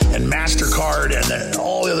travel. And MasterCard and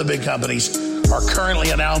all the other big companies are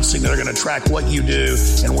currently announcing they're going to track what you do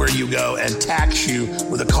and where you go and tax you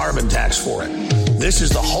with a carbon tax for it. This is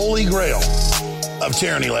the holy grail of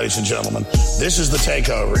tyranny, ladies and gentlemen. This is the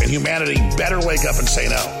takeover, and humanity better wake up and say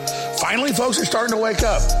no. Finally, folks are starting to wake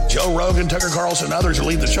up. Joe Rogan, Tucker Carlson, and others are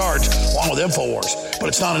leading the charge, along with InfoWars. But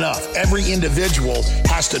it's not enough. Every individual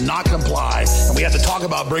has to not comply, and we have to talk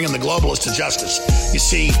about bringing the globalists to justice. You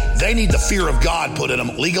see, they need the fear of God put in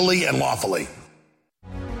them legally and lawfully.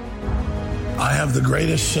 I have the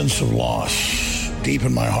greatest sense of loss deep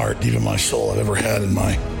in my heart, deep in my soul I've ever had in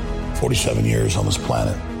my 47 years on this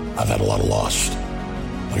planet. I've had a lot of loss,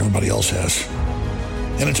 like everybody else has.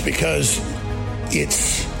 And it's because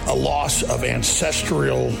it's a loss of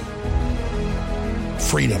ancestral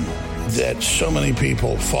freedom that so many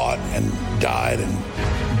people fought and died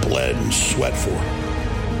and bled and sweat for.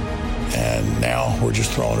 And now we're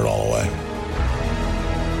just throwing it all away.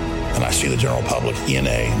 And I see the general public in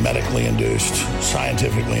a medically induced,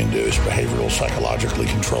 scientifically induced, behavioral, psychologically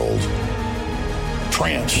controlled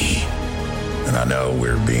trance. And I know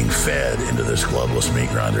we're being fed into this globalist meat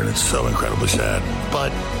grinder, and it's so incredibly sad.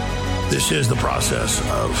 But this is the process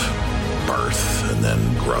of birth and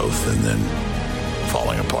then growth and then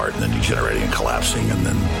falling apart and then degenerating and collapsing and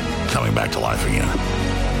then coming back to life again.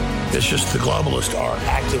 It's just the globalists are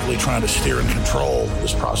actively trying to steer and control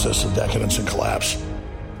this process of decadence and collapse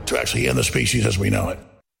to actually end the species as we know it.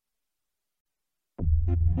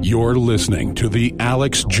 You're listening to The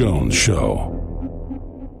Alex Jones Show.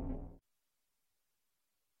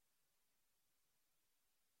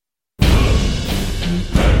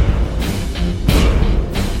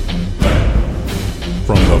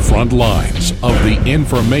 From the front lines of the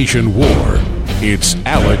information war, it's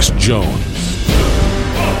Alex Jones.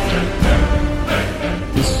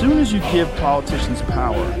 As soon as you give politicians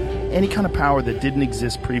power, any kind of power that didn't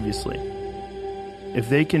exist previously, if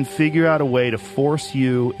they can figure out a way to force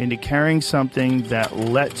you into carrying something that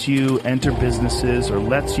lets you enter businesses or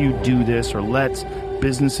lets you do this or lets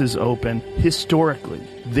businesses open, historically,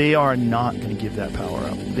 they are not going to give that power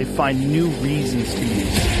up. They find new reasons to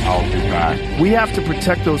use it. I'll be back. We have to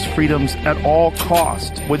protect those freedoms at all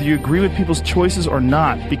costs, whether you agree with people's choices or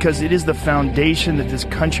not, because it is the foundation that this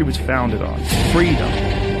country was founded on. Freedom.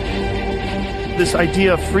 This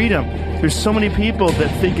idea of freedom, there's so many people that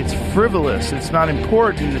think it's frivolous, it's not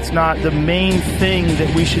important, it's not the main thing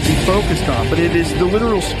that we should be focused on, but it is the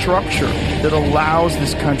literal structure that allows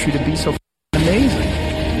this country to be so amazing.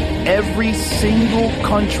 Every single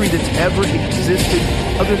country that's ever existed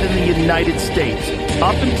other than the United States,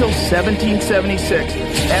 up until 1776,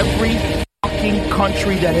 every fucking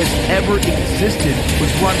country that has ever existed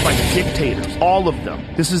was run by dictators. All of them.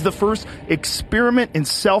 This is the first experiment in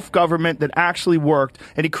self-government that actually worked,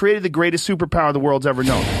 and it created the greatest superpower the world's ever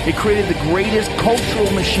known. It created the greatest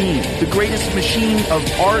cultural machine, the greatest machine of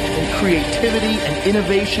art and creativity and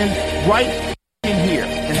innovation right in here.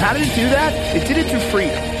 And how did it do that? It did it through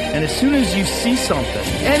freedom. And as soon as you see something,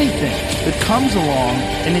 anything that comes along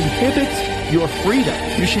and inhibits your freedom,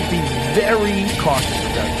 you should be very cautious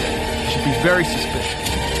about that. You should be very suspicious.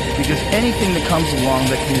 Because anything that comes along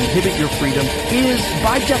that can inhibit your freedom is,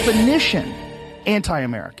 by definition,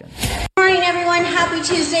 anti-American. Good morning, everyone. Happy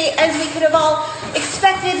Tuesday. As we could have all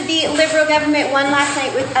expected, the Liberal government won last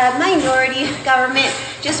night with a minority government,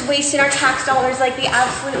 just wasting our tax dollars like they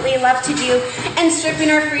absolutely love to do and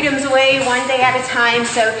stripping our freedoms away one day at a time.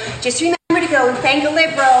 So just remember to go and thank a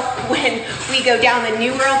Liberal when we go down the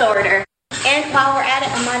New World Order. And while we're at it,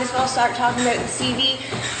 I might as well start talking about the CV.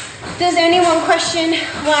 Does anyone question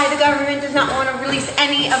why the government does not want to release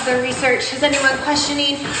any of their research? Is anyone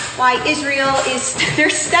questioning why Israel is, their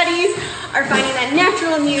studies are finding that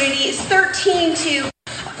natural immunity is 13 to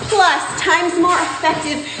plus times more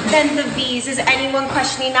effective than the V's? Is anyone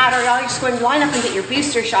questioning that, or are you just going to line up and get your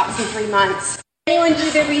booster shots in 3 months? Anyone do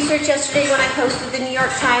their research yesterday when I posted the New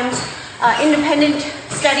York Times independent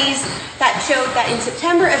studies that showed that in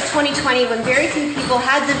September of 2020, when very few people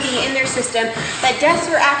had the V in their system, that deaths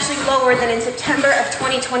were actually lower than in September of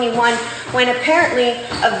 2021, when apparently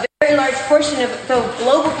a very large portion of the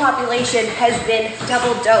global population has been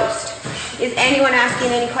double dosed. Is anyone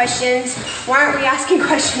asking any questions? Why aren't we asking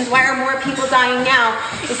questions? Why are more people dying now?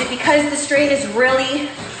 Is it because the strain is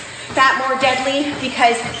really that more deadly?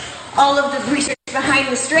 Because all of the research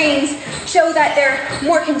behind the strains show that they're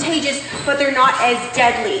more contagious, but they're not as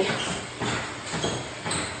deadly.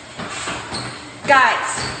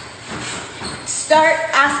 Guys, start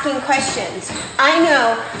asking questions. I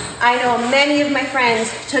know many of my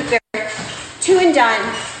friends took their two and done,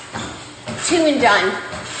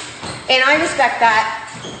 and I respect that,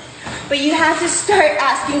 but you have to start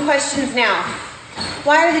asking questions now.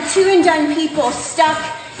 Why are the two and done people stuck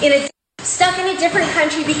in a different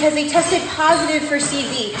country because they tested positive for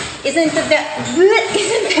CV? Isn't the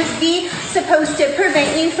V supposed to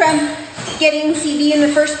prevent you from getting CV in the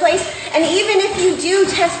first place? And even if you do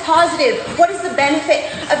test positive, what is the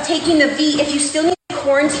benefit of taking the V if you still need to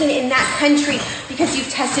quarantine in that country because you've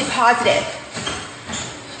tested positive?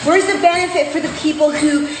 Where's the benefit for the people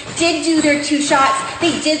who did do their 2 shots,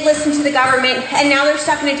 they did listen to the government, and now they're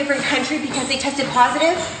stuck in a different country because they tested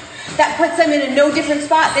positive? That puts them in a no different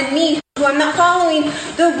spot than me, who I'm not following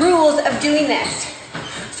the rules of doing this.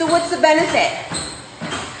 So what's the benefit?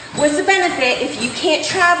 What's the benefit if you can't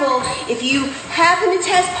travel, if you happen to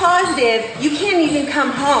test positive, you can't even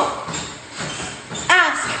come home?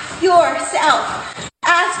 Ask yourself,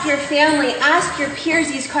 ask your family, ask your peers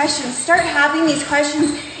these questions. Start having these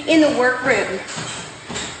questions in the workroom.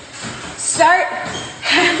 Start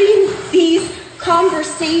having these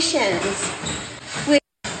conversations.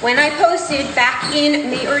 When I posted back in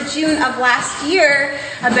May or June of last year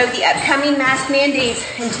about the upcoming mask mandates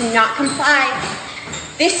and to not comply,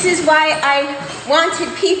 this is why I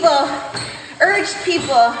urged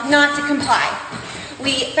people not to comply.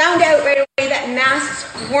 We found out right away that masks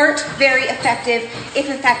weren't very effective, if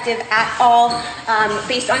effective at all,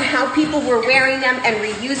 based on how people were wearing them and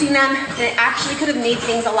reusing them. And it actually could have made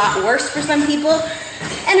things a lot worse for some people,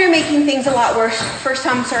 and are making things a lot worse for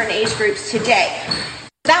some certain age groups today.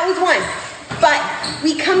 That was one, but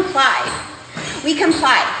we complied. We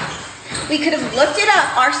could have looked it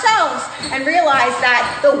up ourselves and realized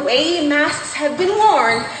that the way masks have been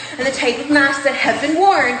worn and the type of masks that have been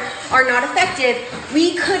worn are not effective.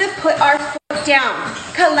 We could have put our foot down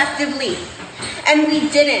collectively, and we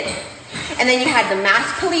didn't. And then you had the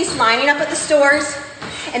mask police lining up at the stores,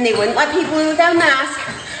 and they wouldn't let people in without a mask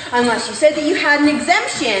unless you said that you had an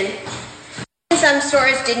exemption. some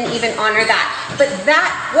stores didn't even honor that. But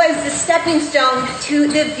that was the stepping stone to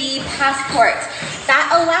the V passports. That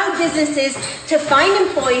allowed businesses to find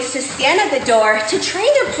employees to stand at the door, to train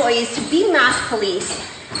employees to be mask police.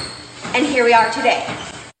 And here we are today.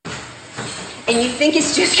 And you think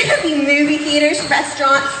it's just going to be movie theaters,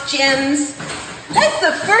 restaurants, gyms? That's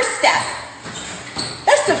the first step.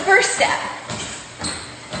 That's the first step.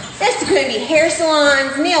 That's going to be hair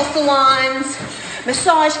salons, nail salons,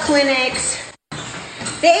 massage clinics.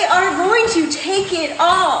 They are going to take it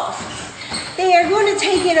all. They are going to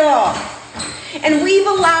take it all. And we've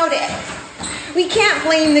allowed it. We can't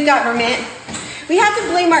blame the government. We have to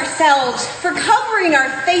blame ourselves for covering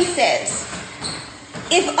our faces.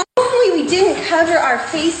 If only we didn't cover our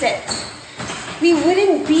faces, we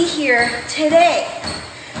wouldn't be here today.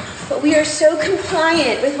 But we are so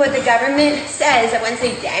compliant with what the government says that once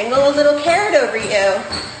they dangle a little carrot over you.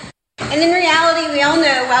 And in reality, we all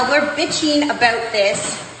know while we're bitching about this,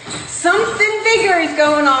 something bigger is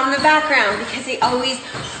going on in the background because they always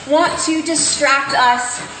want to distract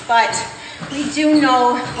us. But we do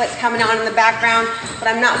know what's coming on in the background. But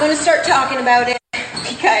I'm not going to start talking about it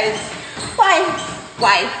because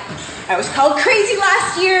why? I was called crazy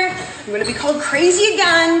last year. I'm going to be called crazy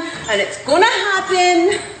again. And it's going to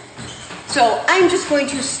happen. So I'm just going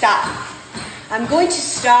to stop. I'm going to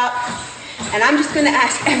stop. And I'm just going to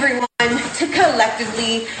ask everyone to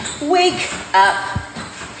collectively wake up.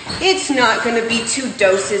 It's not going to be 2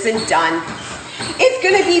 doses and done. It's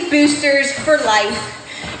going to be boosters for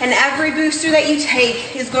life. And every booster that you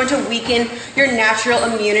take is going to weaken your natural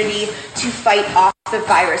immunity to fight off the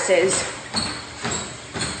viruses.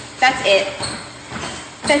 That's it.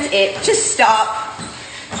 That's it. Just stop.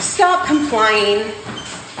 Stop complying.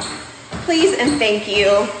 Please and thank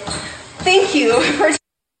you. Thank you for...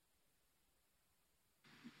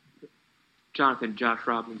 Jonathan, Josh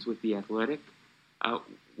Robbins with The Athletic.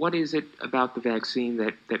 What is it about the vaccine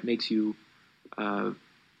that makes you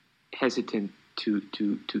hesitant to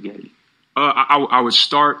get it? I would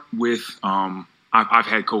start with I've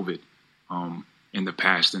had COVID in the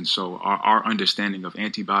past, and so our understanding of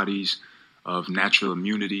antibodies, of natural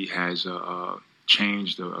immunity has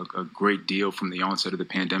changed a great deal from the onset of the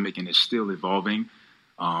pandemic, and is still evolving.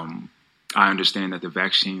 I understand that the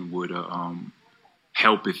vaccine would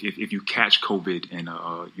help if you catch COVID, and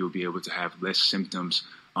you'll be able to have less symptoms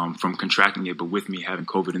from contracting it. But with me having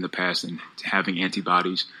COVID in the past and having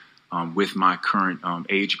antibodies with my current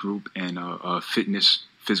age group and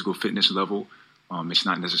physical fitness level, it's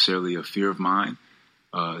not necessarily a fear of mine.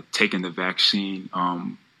 Taking the vaccine,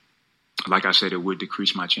 like I said, it would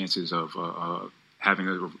decrease my chances of having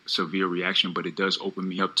a severe reaction, but it does open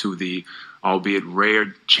me up to the, albeit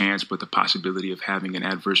rare chance, but the possibility of having an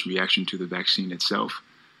adverse reaction to the vaccine itself.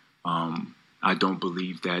 I don't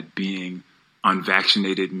believe that being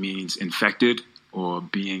unvaccinated means infected, or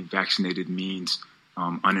being vaccinated means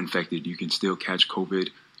uninfected. You can still catch COVID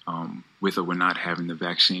with or without having the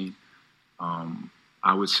vaccine.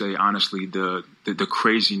 I would say, honestly, the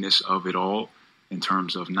craziness of it all, in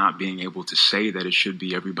terms of not being able to say that it should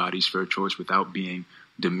be everybody's fair choice without being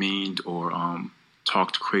demeaned or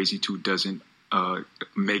talked crazy to, doesn't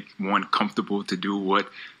make one comfortable to do what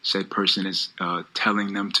said person is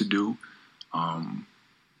telling them to do. I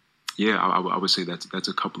would say that's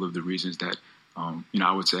a couple of the reasons that,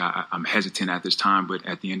 I would say I'm hesitant at this time, but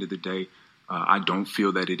at the end of the day, I don't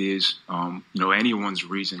feel that it is, anyone's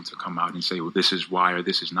reason to come out and say, well, this is why or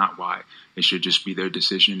this is not why. It should just be their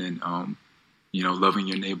decision, and, loving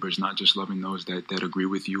your neighbors, not just loving those that agree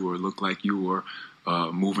with you or look like you or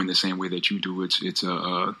move in the same way that you do. It's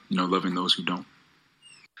loving those who don't.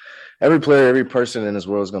 Every player, every person in this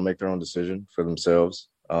world is going to make their own decision for themselves.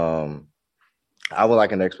 I would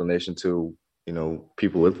like an explanation to,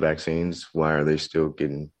 people with vaccines. Why are they still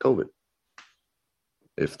getting COVID?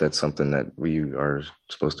 If that's something that we are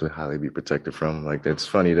supposed to highly be protected from. Like, it's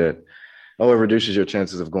funny that, it reduces your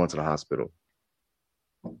chances of going to the hospital.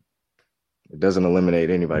 It doesn't eliminate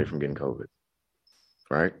anybody from getting COVID,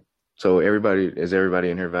 right? So is everybody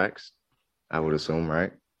in here vaxxed? I would assume,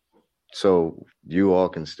 right? So you all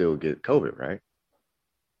can still get COVID, right?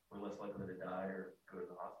 We're less likely to die or go to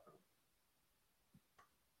the hospital.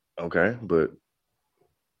 Okay, but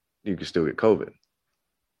you can still get COVID.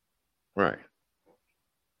 Right.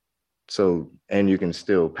 So, and you can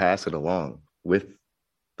still pass it along with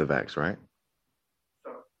the vax, right?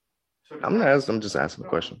 I'm just asking a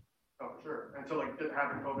question. Oh, sure. And so,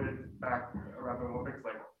 having COVID back around the Olympics,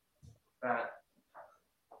 that,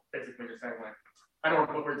 basically just saying, I don't want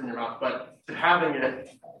to put words in your mouth, but having it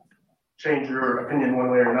change your opinion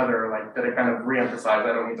one way or another, did it kind of reemphasize, I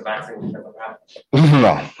don't need the vaccine because of that?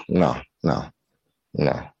 No.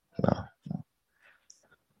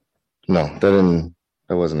 No, that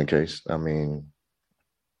wasn't the case. I mean,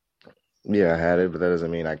 yeah, I had it, but that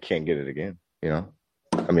doesn't mean I can't get it again, you know?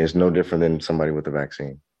 I mean, it's no different than somebody with a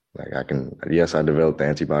vaccine. Like I developed the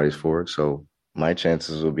antibodies for it, so my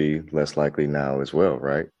chances will be less likely now as well,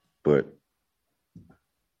 right? But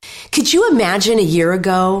could you imagine a year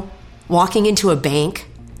ago walking into a bank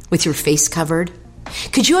with your face covered?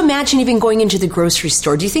 Could you imagine even going into the grocery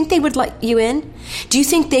store? Do you think they would let you in? Do you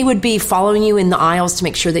think they would be following you in the aisles to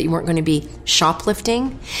make sure that you weren't going to be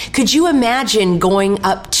shoplifting? Could you imagine going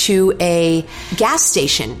up to a gas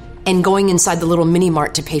station and going inside the little mini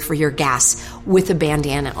mart to pay for your gas with a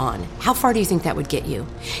bandana on? How far do you think that would get you?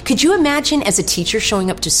 Could you imagine as a teacher showing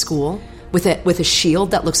up to school with a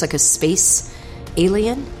shield that looks like a space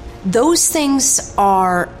alien? Those things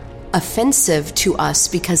are offensive to us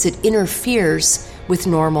because it interferes with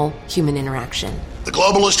normal human interaction. The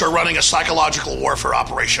globalists are running a psychological warfare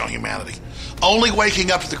operation on humanity. Only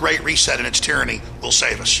waking up to the Great Reset and its tyranny will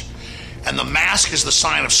save us. And the mask is the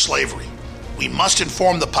sign of slavery. We must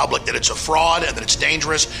inform the public that it's a fraud and that it's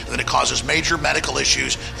dangerous and that it causes major medical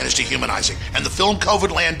issues and is dehumanizing. And the film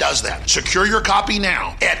COVIDland does that. Secure your copy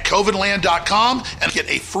now at covidland.com and get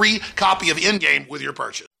a free copy of Endgame with your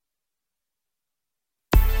purchase.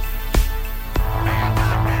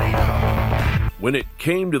 When it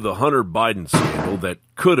came to the Hunter Biden scandal that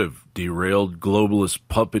could have derailed globalist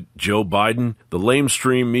puppet Joe Biden, the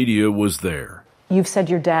lamestream media was there. You've said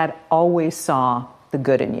your dad always saw the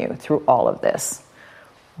good in you through all of this.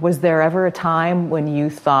 Was there ever a time when you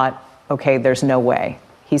thought, okay, there's no way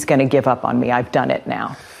he's going to give up on me, I've done it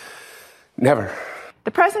now? Never.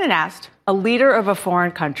 The president asked a leader of a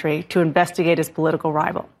foreign country to investigate his political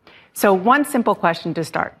rival. So one simple question to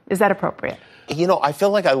start. Is that appropriate? You know, I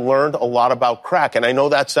feel like I learned a lot about crack, and I know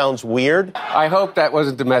that sounds weird. I hope that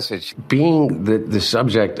wasn't the message. Being the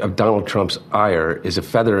subject of Donald Trump's ire is a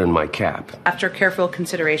feather in my cap. After careful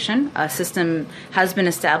consideration, a system has been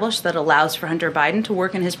established that allows for Hunter Biden to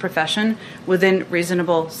work in his profession within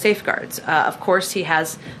reasonable safeguards. Of course, he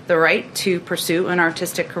has the right to pursue an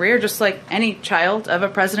artistic career, just like any child of a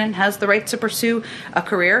president has the right to pursue a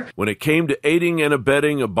career. When it came to aiding and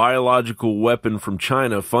abetting a biological weapon from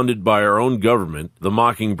China funded by our own government, the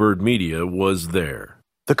Mockingbird media was there.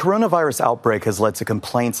 The coronavirus outbreak has led to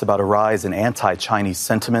complaints about a rise in anti-Chinese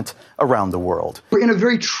sentiment around the world. We're in a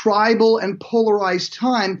very tribal and polarized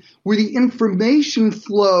time where the information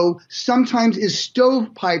flow sometimes is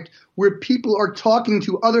stovepiped, where people are talking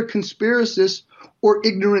to other conspiracists or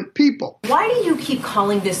ignorant people. Why do you keep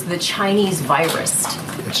calling this the Chinese virus?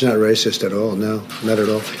 It's not racist at all, no, not at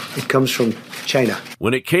all. It comes from China.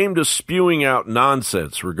 When it came to spewing out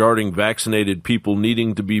nonsense regarding vaccinated people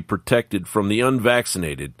needing to be protected from the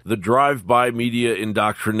unvaccinated, the drive-by media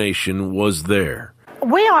indoctrination was there.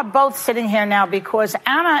 We are both sitting here now because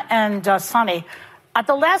Anna and Sonny, at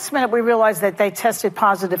the last minute, we realized that they tested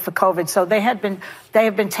positive for COVID, so they have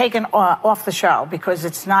been taken off the show because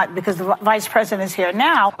the vice president is here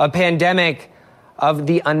now. A pandemic of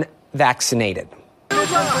the unvaccinated.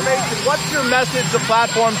 What's your message to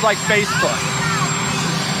platforms like Facebook?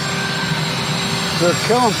 They're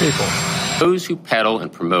killing people. Those who peddle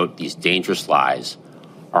and promote these dangerous lies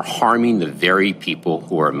are harming the very people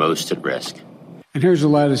who are most at risk. And here's the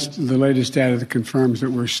latest data that confirms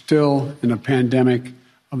that we're still in a pandemic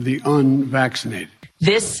of the unvaccinated.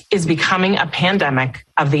 This is becoming a pandemic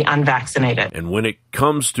of the unvaccinated. And when it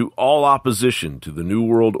comes to all opposition to the New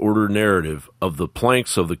World Order narrative of the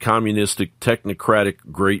planks of the communistic technocratic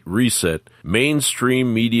Great Reset,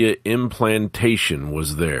 mainstream media implantation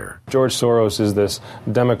was there. George Soros is this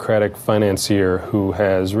democratic financier who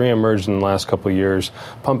has reemerged in the last couple of years,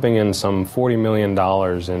 pumping in some $40 million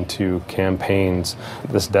into campaigns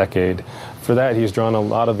this decade. For that, he's drawn a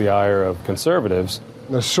lot of the ire of conservatives.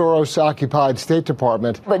 The Soros-occupied State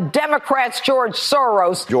Department. The Democrats, George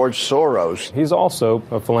Soros. George Soros. He's also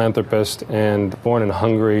a philanthropist and born in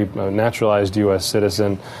Hungary, a naturalized U.S.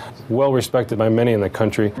 citizen, well respected by many in the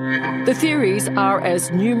country. The theories are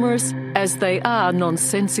as numerous as they are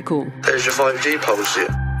nonsensical. There's your 5G policy.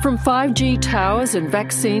 From 5G towers and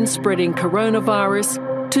vaccines spreading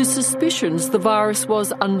coronavirus to suspicions the virus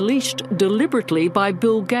was unleashed deliberately by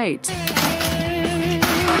Bill Gates.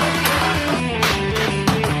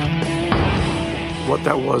 What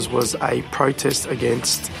that was a protest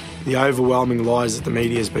against the overwhelming lies that the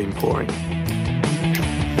media has been pouring.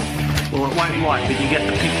 Well, it won't lie, but you get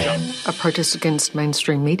the picture. A protest against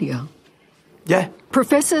mainstream media? Yeah.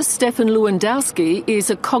 Professor Stefan Lewandowski is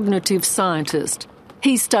a cognitive scientist.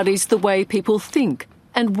 He studies the way people think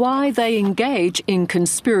and why they engage in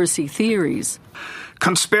conspiracy theories.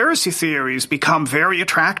 conspiracy theories become very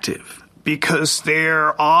attractive because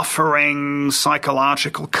they're offering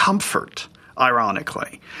psychological comfort,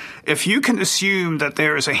 ironically. If you can assume that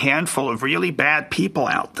there is a handful of really bad people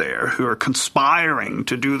out there who are conspiring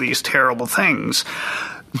to do these terrible things,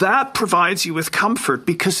 that provides you with comfort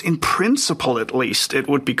because in principle, at least, it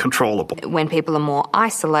would be controllable. When people are more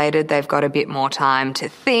isolated, they've got a bit more time to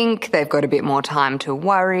think, they've got a bit more time to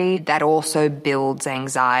worry. That also builds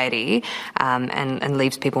anxiety and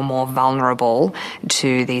leaves people more vulnerable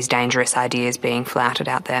to these dangerous ideas being flouted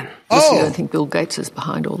out there. You don't think Bill Gates is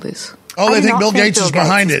behind all this? Oh, they think Bill Gates is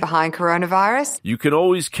behind it. Behind coronavirus? You can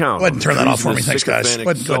always count. Go ahead and turn that off for me. Thanks, guys. Go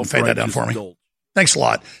ahead and fade that down for me. Thanks a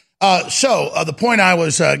lot. So the point I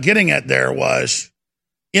was getting at there was,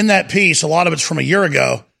 in that piece, a lot of it's from a year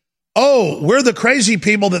ago. Oh, we're the crazy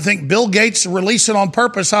people that think Bill Gates released it on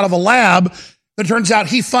purpose out of a lab. It turns out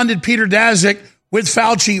he funded Peter Daszak with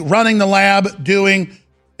Fauci running the lab doing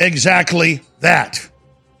exactly that.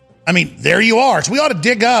 I mean, there you are. So we ought to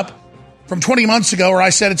dig up from 20 months ago where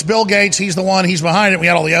I said it's Bill Gates, he's the one, he's behind it. We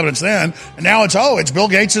had all the evidence then. And now it's Bill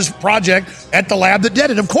Gates' project at the lab that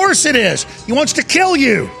did it. Of course it is. He wants to kill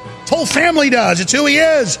you. His whole family does. It's who he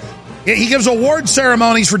is. He gives award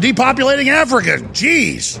ceremonies for depopulating Africa.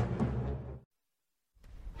 Jeez.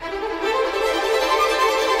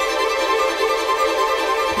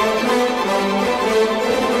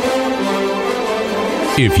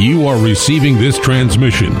 If you are receiving this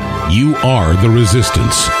transmission, you are the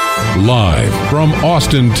Resistance. Live from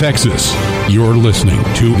Austin, Texas, you're listening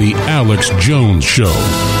to The Alex Jones Show.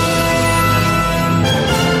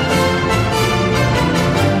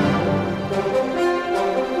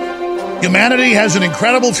 Humanity has an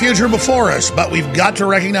incredible future before us, but we've got to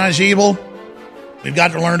recognize evil. We've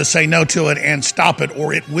got to learn to say no to it and stop it,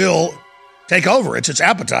 or it will take over. It's its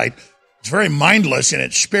appetite. It's very mindless in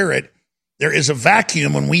its spirit. There is a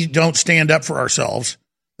vacuum when we don't stand up for ourselves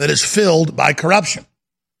that is filled by corruption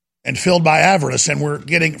and filled by avarice, and we're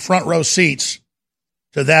getting front row seats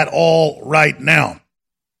to that all right now.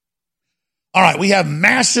 All right, we have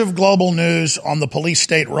massive global news on the police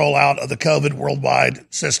state rollout of the COVID worldwide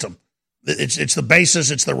system. It's the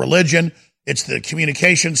basis, it's the religion, it's the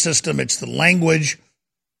communication system, it's the language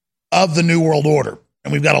of the New World Order.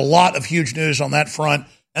 And we've got a lot of huge news on that front.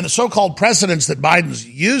 And the so-called precedents that Biden's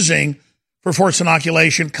using for forced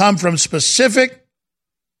inoculation come from specific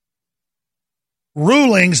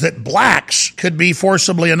rulings that blacks could be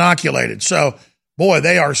forcibly inoculated. So, boy,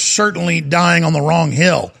 they are certainly dying on the wrong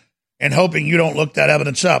hill and hoping you don't look that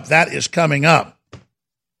evidence up. That is coming up.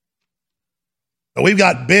 But we've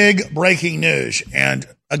got big breaking news. And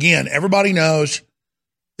again, everybody knows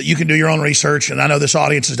that you can do your own research. And I know this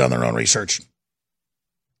audience has done their own research.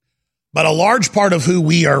 But a large part of who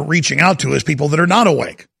we are reaching out to is people that are not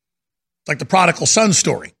awake. It's like the prodigal son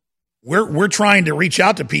story. We're trying to reach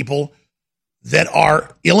out to people that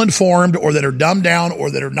are ill-informed or that are dumbed down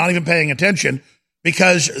or that are not even paying attention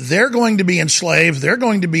because they're going to be enslaved, they're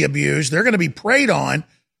going to be abused, they're going to be preyed on,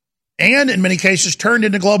 and in many cases turned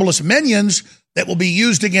into globalist minions that will be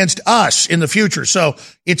used against us in the future. So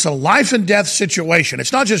it's a life and death situation.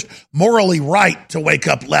 It's not just morally right to wake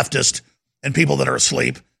up leftists and people that are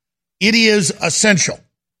asleep. It is essential.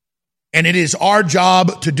 And it is our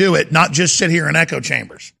job to do it, not just sit here in echo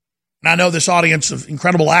chambers. And I know this audience of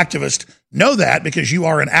incredible activists know that because you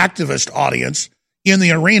are an activist audience in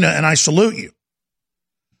the arena, and I salute you.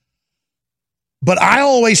 But I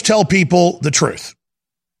always tell people the truth.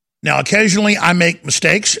 Now, occasionally I make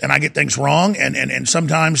mistakes and I get things wrong, and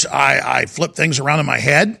sometimes I flip things around in my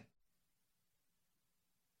head.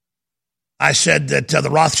 I said that the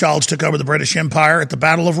Rothschilds took over the British Empire at the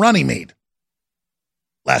Battle of Runnymede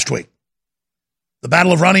last week. The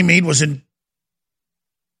Battle of Runnymede was in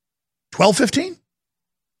 1215?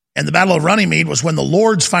 And the Battle of Runnymede was when the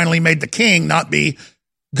lords finally made the king not be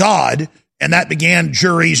God, and that began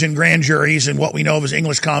juries and grand juries and what we know of as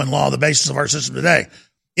English common law, the basis of our system today.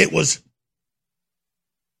 It was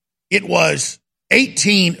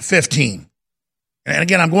 1815. And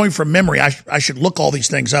again, I'm going from memory. I should look all these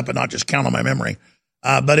things up and not just count on my memory.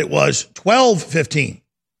 But it was 1215.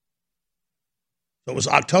 So it was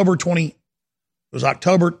October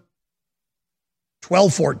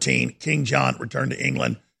 1214. King John returned to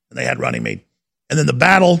England and they had Runnymede. And then the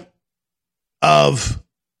Battle of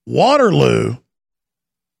Waterloo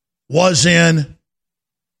was in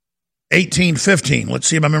 1815. Let's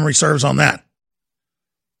see if my memory serves on that.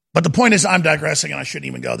 But the point is, I'm digressing and I shouldn't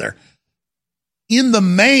even go there. In the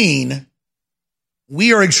main,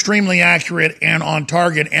 we are extremely accurate and on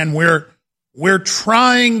target, and we're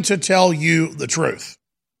trying to tell you the truth.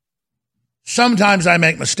 Sometimes I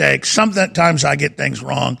make mistakes. Sometimes I get things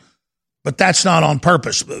wrong, but that's not on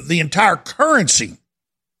purpose. The entire currency,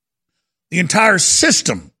 the entire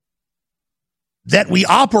system that we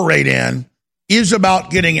operate in is about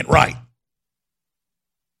getting it right.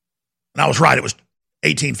 And I was right. It was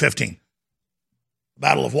 1815,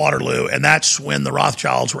 Battle of Waterloo. And that's when the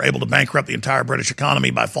Rothschilds were able to bankrupt the entire British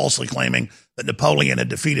economy by falsely claiming that Napoleon had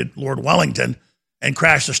defeated Lord Wellington and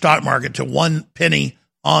crashed the stock market to 1 penny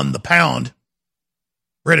on the pound,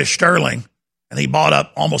 British sterling. And he bought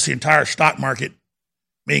up almost the entire stock market,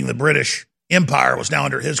 meaning the British Empire was now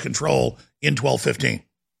under his control in 1215.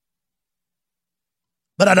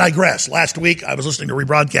 But I digress. Last week, I was listening to a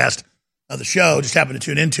rebroadcast of the show, just happened to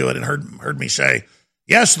tune into it and heard me say,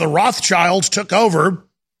 yes, the Rothschilds took over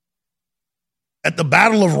at the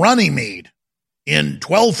Battle of Runnymede in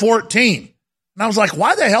 1214. And I was like,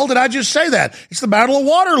 why the hell did I just say that? It's the Battle of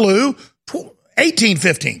Waterloo,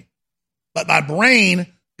 1815. But my brain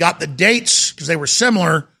got the dates because they were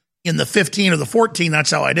similar in the 15 or the 14.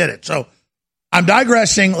 That's how I did it. So I'm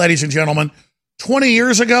digressing, ladies and gentlemen. 20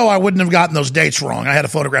 years ago, I wouldn't have gotten those dates wrong. I had a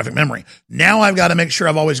photographic memory. Now I've got to make sure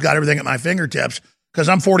I've always got everything at my fingertips because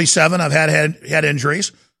I'm 47. I've had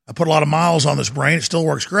injuries. I put a lot of miles on this brain. It still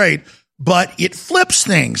works great, but it flips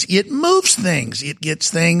things. It moves things. It gets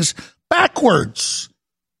things backwards.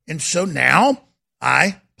 And so now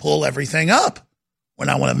I pull everything up when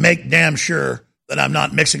I want to make damn sure that I'm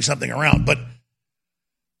not mixing something around. But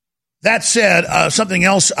that said, something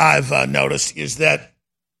else I've noticed is that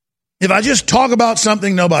if I just talk about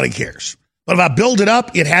something, nobody cares. But if I build it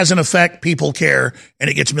up, it has an effect. People care, and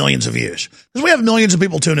it gets millions of views. Because we have millions of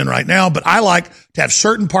people tuned in right now, but I like to have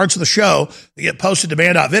certain parts of the show that get posted to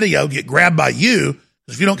band.video, get grabbed by you,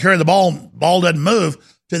 because if you don't carry the ball doesn't move,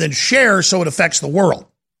 to then share so it affects the world.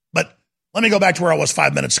 But let me go back to where I was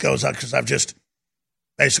 5 minutes ago, because I've just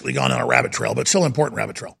basically gone on a rabbit trail, but still an important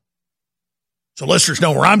rabbit trail. So listeners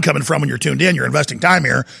know where I'm coming from when you're tuned in. You're investing time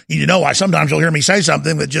here. You need to know why sometimes you'll hear me say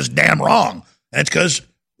something that's just damn wrong. And it's because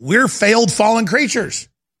we're failed fallen creatures.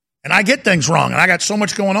 And I get things wrong. And I got so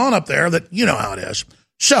much going on up there that you know how it is.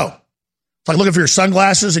 So it's like looking for your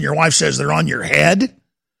sunglasses and your wife says they're on your head.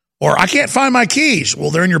 Or I can't find my keys. Well,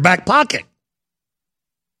 they're in your back pocket.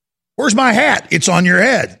 Where's my hat? It's on your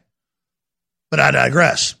head. But I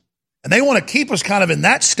digress. And they want to keep us kind of in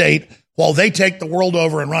that state while they take the world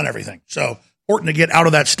over and run everything. So important to get out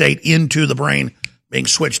of that state into the brain being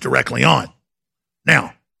switched directly on.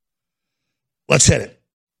 Now, let's hit it.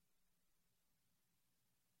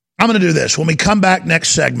 I'm going to do this. When we come back next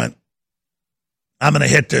segment, I'm going to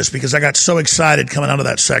hit this because I got so excited coming out of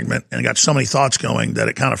that segment and got so many thoughts going that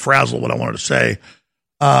it kind of frazzled what I wanted to say.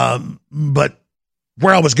 But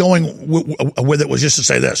where I was going with it was just to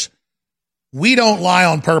say this. We don't lie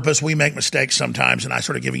on purpose. We make mistakes sometimes. And I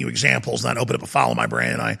started giving you examples, and I opened up a file in my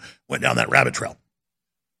brain, and I went down that rabbit trail.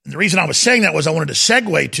 And the reason I was saying that was I wanted to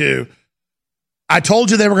segue to, I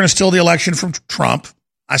told you they were going to steal the election from Trump.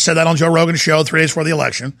 I said that on Joe Rogan's show 3 days before the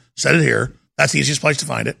election. Said it here. That's the easiest place to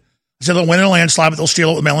find it. I said they'll win in a landslide, but they'll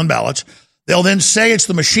steal it with mail-in ballots. They'll then say it's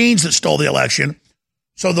the machines that stole the election,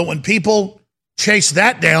 so that when people chase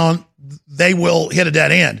that down, they will hit a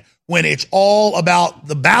dead end. When it's all about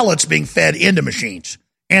the ballots being fed into machines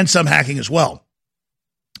and some hacking as well.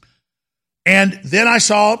 And then I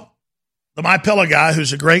saw the MyPillow guy,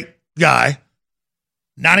 who's a great guy.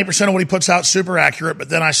 90% of what he puts out super accurate, but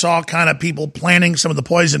then I saw kind of people planning some of the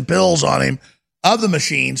poison pills on him of the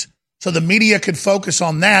machines so the media could focus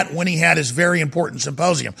on that when he had his very important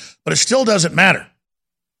symposium. But it still doesn't matter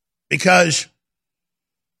because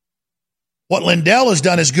what Lindell has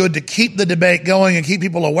done is good to keep the debate going and keep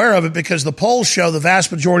people aware of it because the polls show the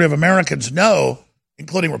vast majority of Americans know,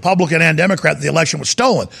 including Republican and Democrat, that the election was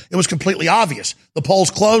stolen. It was completely obvious. The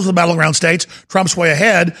polls closed in the battleground states. Trump's way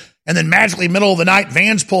ahead. And then magically, middle of the night,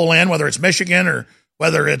 vans pull in, whether it's Michigan or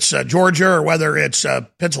whether it's Georgia or whether it's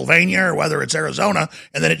Pennsylvania or whether it's Arizona.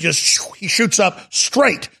 And then he shoots up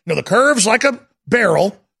straight. You know, the curve's like a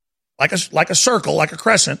barrel, like a circle, like a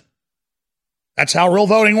crescent. That's how real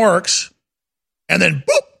voting works. And then,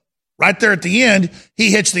 boop, right there at the end,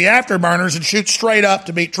 he hits the afterburners and shoots straight up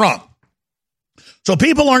to beat Trump. So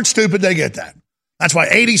people aren't stupid. They get that. That's why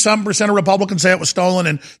 80-some% of Republicans say it was stolen,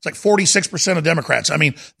 and it's like 46% of Democrats. I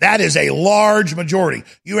mean, that is a large majority.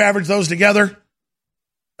 You average those together,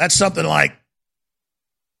 that's something like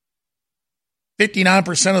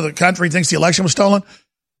 59% of the country thinks the election was stolen.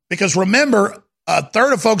 Because remember, a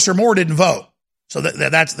third of folks or more didn't vote. So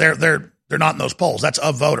that's they're not in those polls. That's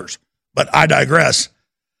of voters. But I digress.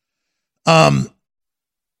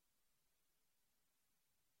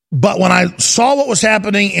 But when I saw what was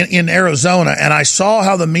happening in Arizona, and I saw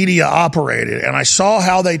how the media operated, and I saw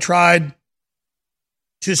how they tried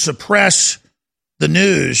to suppress the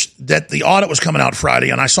news that the audit was coming out Friday,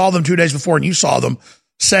 and I saw them 2 days before, and you saw them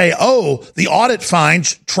say, oh, the audit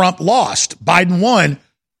finds Trump lost, Biden won.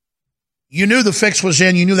 You knew the fix was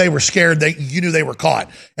in. You knew they were scared. You knew they were caught.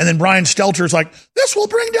 And then Brian Stelter's like, this will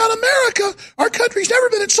bring down America. Our country's never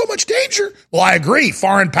been in so much danger. Well, I agree.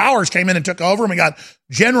 Foreign powers came in and took over, and we got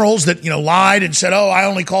generals that, lied and said, oh, I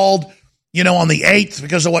only called, on the 8th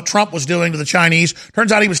because of what Trump was doing to the Chinese.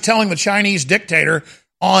 Turns out he was telling the Chinese dictator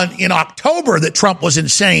in October that Trump was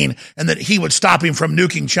insane and that he would stop him from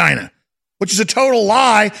nuking China, which is a total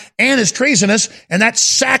lie and is treasonous, and that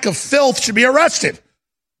sack of filth should be arrested.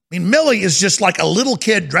 I mean, Milley is just like a little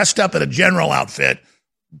kid dressed up in a general outfit,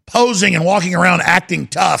 posing and walking around acting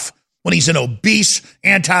tough when he's an obese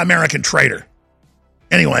anti-American traitor.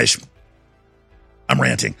 Anyways, I'm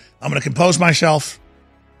ranting. I'm going to compose myself.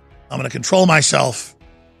 I'm going to control myself.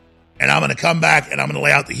 And I'm going to come back and I'm going to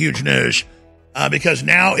lay out the huge news because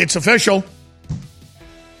now it's official.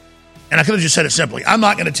 And I could have just said it simply. I'm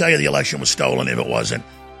not going to tell you the election was stolen if it wasn't.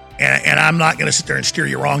 And I'm not going to sit there and steer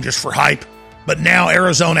you wrong just for hype. But now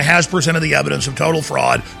Arizona has presented the evidence of total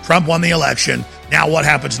fraud. Trump won the election. Now what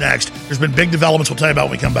happens next? There's been big developments we'll tell you about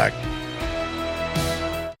when we come back.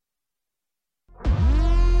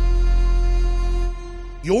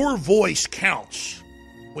 Your voice counts.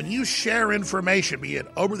 When you share information, be it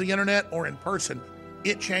over the internet or in person,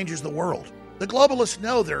 it changes the world. The globalists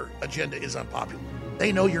know their agenda is unpopular.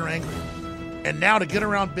 They know you're angry. And now to get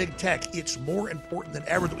around big tech, it's more important than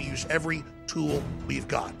ever that we use every tool we've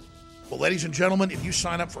got. Well, ladies and gentlemen, if you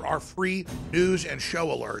sign up for our free news and show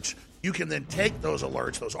alerts, you can then take those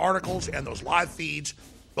alerts, those articles, and those live feeds,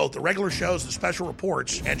 both the regular shows and special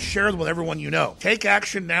reports, and share them with everyone you know. Take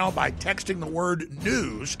action now by texting the word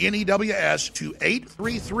NEWS, N-E-W-S, to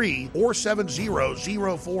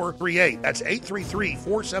 833-470-0438. That's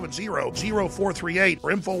 833-470-0438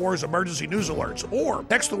 for InfoWars Emergency News Alerts. Or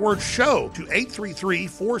text the word SHOW to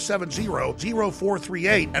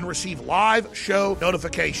 833-470-0438 and receive live show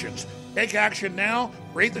notifications. Take action now,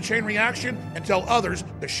 create the chain reaction, and tell others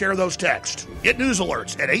to share those texts. Get news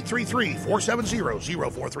alerts at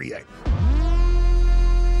 833-470-0438.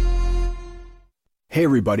 Hey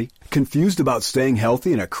everybody, confused about staying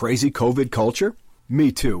healthy in a crazy COVID culture?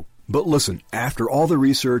 Me too. But listen, after all the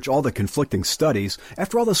research, all the conflicting studies,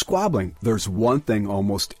 after all the squabbling, there's one thing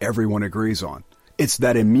almost everyone agrees on. It's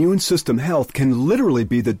that immune system health can literally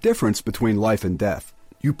be the difference between life and death.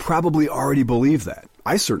 You probably already believe that.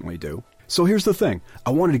 I certainly do. So here's the thing. I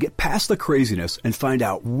wanted to get past the craziness and find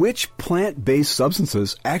out which plant-based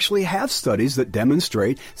substances actually have studies that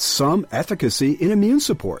demonstrate some efficacy in immune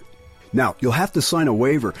support. Now, you'll have to sign a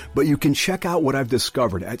waiver, but you can check out what I've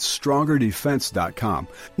discovered at StrongerDefense.com.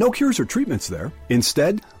 No cures or treatments there.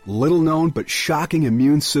 Instead, little-known but shocking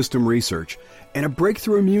immune system research and a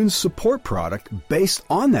breakthrough immune support product based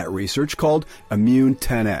on that research called Immune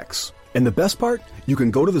 10X. And the best part? You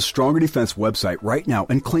can go to the Stronger Defense website right now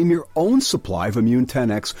and claim your own supply of Immune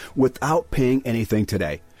 10X without paying anything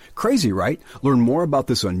today. Crazy, right? Learn more about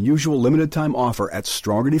this unusual limited-time offer at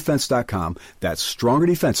StrongerDefense.com. That's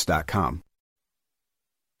StrongerDefense.com.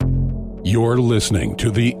 You're listening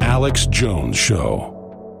to The Alex Jones Show.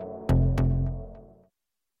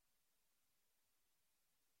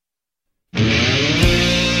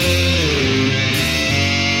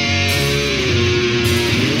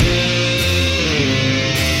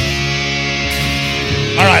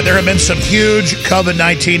 All right, there have been some huge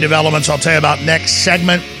COVID-19 developments I'll tell you about next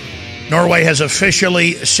segment. Norway has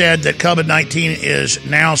officially said that COVID-19 is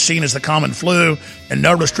now seen as the common flu and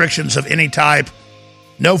no restrictions of any type,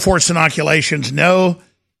 no forced inoculations, no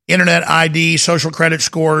internet ID, social credit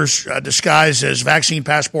scores disguised as vaccine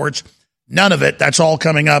passports, none of it. That's all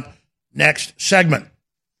coming up next segment.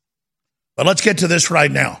 But let's get to this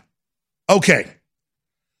right now. Okay.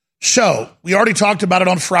 So, we already talked about it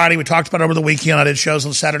on Friday. We talked about it over the weekend. I did shows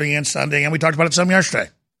on Saturday and Sunday, and we talked about it some yesterday.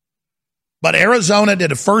 But Arizona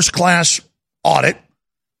did a first-class audit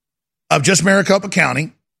of just Maricopa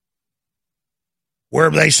County,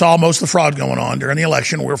 where they saw most of the fraud going on during the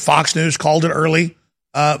election, where Fox News called it early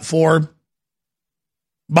for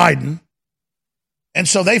Biden. And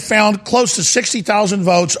so they found close to 60,000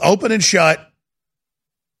 votes, open and shut,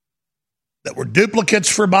 that were duplicates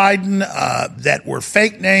for Biden, that were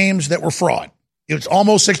fake names, that were fraud. It was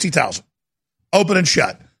almost 60,000, open and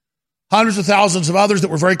shut. Hundreds of thousands of others that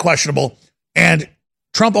were very questionable, and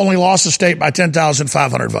Trump only lost the state by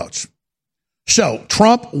 10,500 votes. So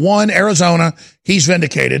Trump won Arizona. He's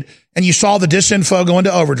vindicated. And you saw the disinfo go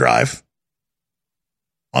into overdrive.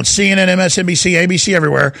 on CNN, MSNBC, ABC,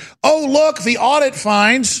 everywhere. Oh, look, the audit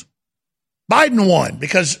finds Biden won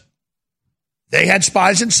because they had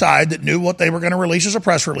spies inside that knew what they were going to release as a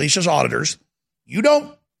press release as auditors. You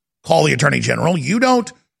don't call the attorney general. You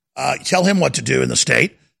don't tell him what to do in the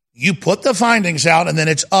state. You put the findings out, and then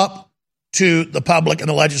it's up to the public and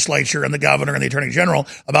the legislature and the governor and the attorney general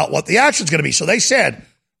about what the action is going to be. So they said,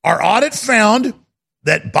 our audit found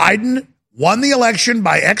that Biden won the election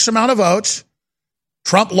by X amount of votes,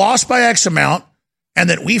 Trump lost by X amount, and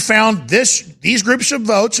that we found these groups of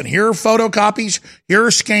votes, and here are photocopies, here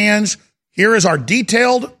are scans, here is our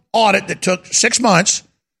detailed audit that took 6 months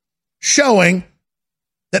showing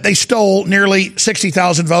that they stole nearly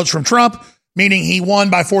 60,000 votes from Trump, meaning he won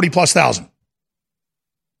by 40+ thousand.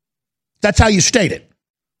 That's how you state it.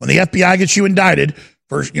 When the FBI gets you indicted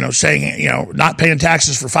for, saying, not paying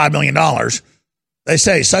taxes for $5 million, they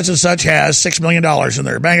say such and such has $6 million in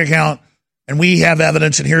their bank account, and we have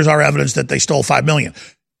evidence, and here's our evidence that they stole $5 million.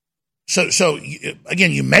 So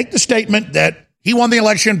again, you make the statement that he won the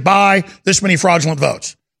election by this many fraudulent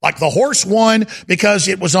votes. Like the horse won because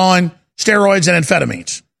it was on steroids and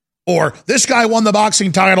amphetamines. Or this guy won the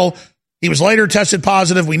boxing title. He was later tested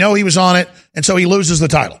positive. We know he was on it, and so he loses the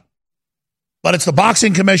title. But it's the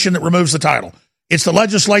boxing commission that removes the title. It's the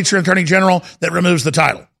legislature and attorney general that removes the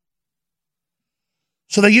title.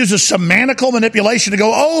 So they use a semantical manipulation to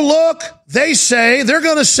go, oh, look, they're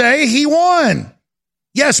going to say he won.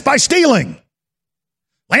 Yes, by stealing.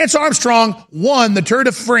 Lance Armstrong won the Tour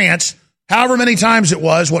de France, however many times it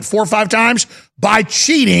was, 4 or 5 times, by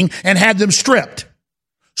cheating and had them stripped.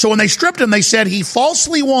 So when they stripped him, they said he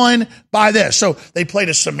falsely won by this. So they played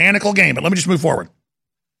a semantical game. But let me just move forward.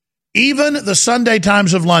 Even the Sunday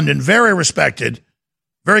Times of London, very respected,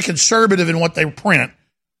 very conservative in what they print,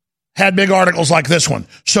 had big articles like this one.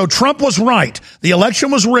 So Trump was right. The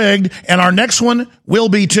election was rigged, and our next one will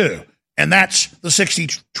be too. And that's the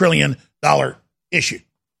 $60 trillion issue.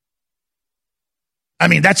 I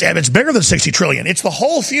mean, it's bigger than $60 trillion. It's the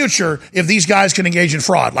whole future if these guys can engage in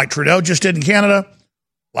fraud, like Trudeau just did in Canada,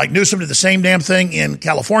 like Newsom did the same damn thing in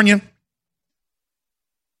California.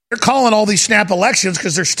 They're calling all these snap elections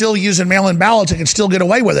because they're still using mail-in ballots and can still get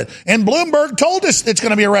away with it. And Bloomberg told us it's going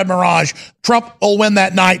to be a red mirage. Trump will win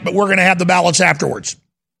that night, but we're going to have the ballots afterwards.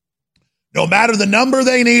 No matter the number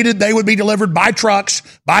they needed, they would be delivered by trucks,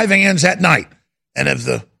 by vans at night. And if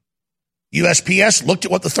the USPS looked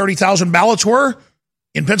at what the 30,000 ballots were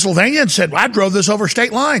in Pennsylvania and said, well, I drove this over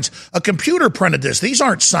state lines. A computer printed this. These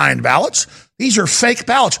aren't signed ballots. These are fake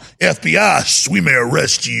ballots. FBI, we may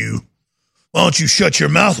arrest you. Why don't you shut your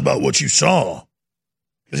mouth about what you saw?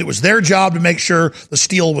 Because it was their job to make sure the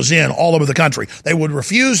steal was in all over the country. They would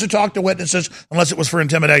refuse to talk to witnesses unless it was for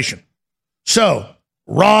intimidation. So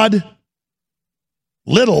Rod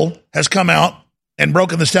Little has come out and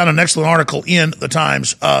broken this down in an excellent article in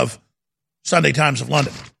the Sunday Times of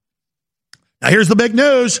London. Now here's the big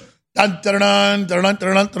news. Dun, dun, dun, dun, dun,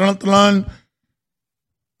 dun, dun, dun, dun.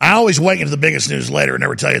 I always wait into the biggest news later and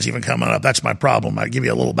never tell you it's even coming up. That's my problem. I give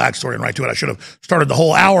you a little backstory and right to it. I should have started the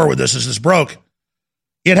whole hour with this as this broke.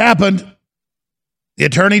 It happened. The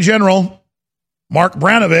Attorney General, Mark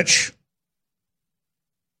Branovich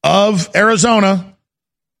of Arizona,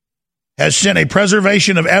 has sent a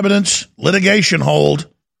preservation of evidence litigation hold,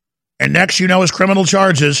 and next his criminal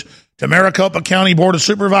charges to Maricopa County Board of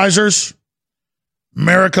Supervisors,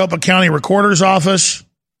 Maricopa County Recorder's Office,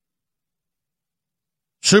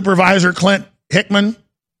 Supervisor Clint Hickman,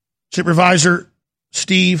 Supervisor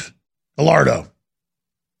Steve Gallardo.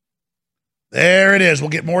 There it is.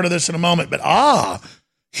 We'll get more to this in a moment. But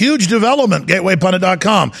huge development,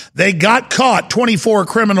 GatewayPundit.com. They got caught, 24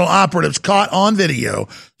 criminal operatives caught on video,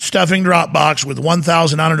 stuffing Dropbox with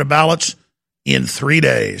 1,900 ballots in 3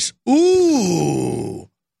 days. Ooh.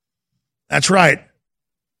 That's right.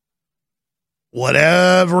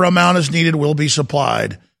 Whatever amount is needed will be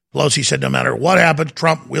supplied. Pelosi said no matter what happens,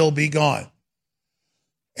 Trump will be gone.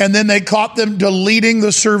 And then they caught them deleting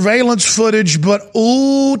the surveillance footage, but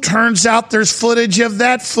turns out there's footage of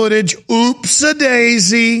that footage.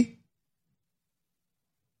 Oops-a-daisy.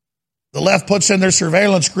 The left puts in their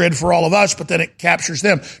surveillance grid for all of us, but then it captures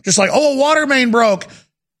them. Just like, a water main broke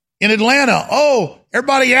in Atlanta.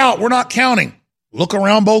 Everybody out. We're not counting. Look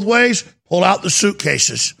around both ways, pull out the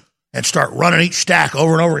suitcases, and start running each stack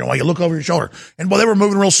over and over again while you look over your shoulder. And they were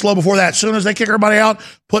moving real slow before that. As soon as they kick everybody out,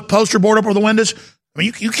 put poster board up over the windows. I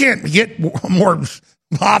mean, you can't get more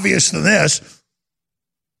obvious than this.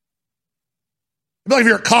 It's like if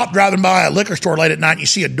you're a cop driving by a liquor store late at night and you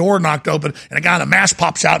see a door knocked open and a guy in a mask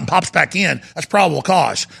pops out and pops back in. That's probable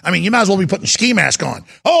cause. I mean, you might as well be putting a ski mask on.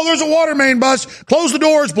 Oh, there's a water main bust. Close the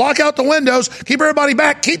doors, block out the windows, keep everybody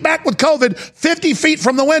back, keep back with COVID 50 feet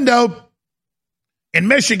from the window. In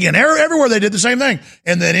Michigan, everywhere they did the same thing.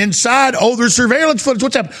 And then inside, oh, there's surveillance footage.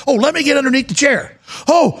 What's happening? Oh, let me get underneath the chair.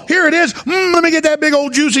 Oh, here it is. Let me get that big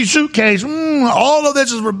old juicy suitcase. All of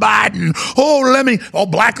this is for Biden. Oh,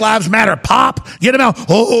 Black Lives Matter. Pop, get him out.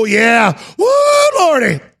 Oh, yeah. Woo,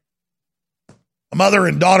 Lordy. A mother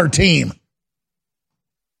and daughter team.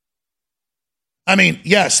 I mean,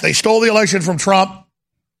 yes, they stole the election from Trump.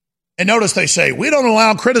 And notice they say, we don't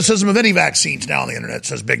allow criticism of any vaccines now on the internet,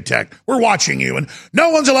 says big tech. We're watching you. And no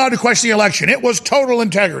one's allowed to question the election. It was total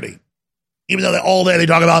integrity. Even though all day they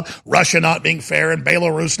talk about Russia not being fair and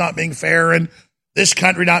Belarus not being fair and this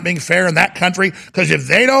country not being fair and that country. Because if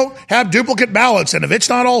they don't have duplicate ballots and if it's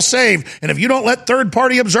not all saved and if you don't let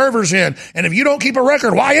third-party observers in and if you don't keep a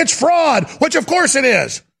record, why, it's fraud, which of course it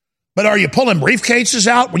is. But are you pulling briefcases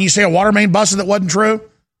out when you say a water main busted that wasn't true?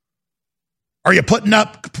 Are you putting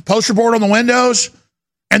up poster board on the windows?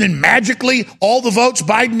 And then magically all the votes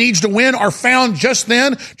Biden needs to win are found just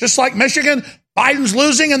then, just like Michigan. Biden's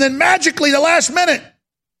losing, and then magically the last minute,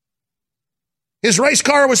 his race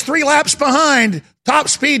car was 3 laps behind, top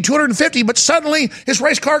speed 250, but suddenly his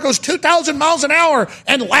race car goes 2,000 miles an hour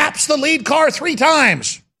and laps the lead car 3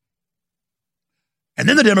 times. And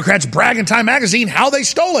then the Democrats brag in Time magazine how they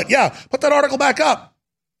stole it. Yeah, put that article back up.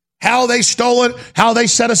 How they stole it, how they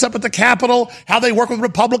set us up at the Capitol, how they work with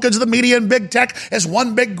Republicans, the media, and big tech as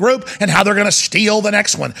one big group, and how they're going to steal the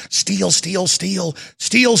next one. Steal.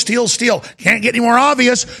 Can't get any more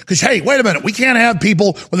obvious because, hey, wait a minute. We can't have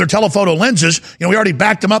people with their telephoto lenses. You know, we already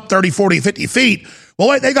backed them up 30, 40, 50 feet. Well,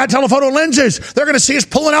 wait, they got telephoto lenses. They're going to see us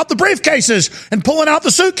pulling out the briefcases and pulling out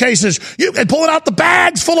the suitcases and pulling out the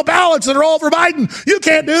bags full of ballots that are all for Biden. You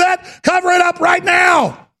can't do that. Cover it up right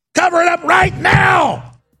now. Cover it up right now.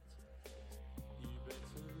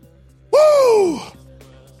 Woo!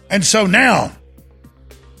 And so now,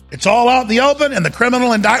 it's all out in the open, and the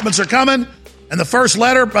criminal indictments are coming, and the first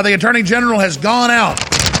letter by the Attorney General has gone out.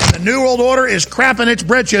 The New World Order is crapping its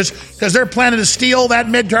britches because they're planning to steal that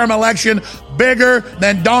midterm election bigger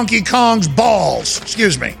than Donkey Kong's balls.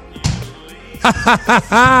 Excuse me.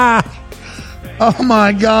 Oh,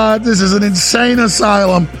 my God. This is an insane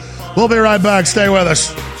asylum. We'll be right back. Stay with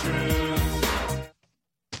us.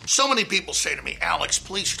 So many people say to me, Alex,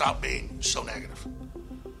 please stop being so negative.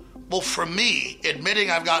 Well, for me,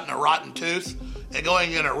 admitting I've gotten a rotten tooth and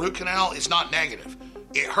going in a root canal is not negative.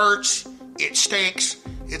 It hurts. It stinks.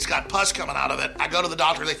 It's got pus coming out of it. I go to the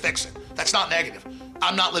doctor, they fix it. That's not negative.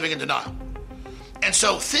 I'm not living in denial. And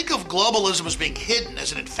so think of globalism as being hidden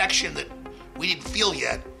as an infection that we didn't feel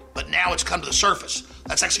yet, but now it's come to the surface.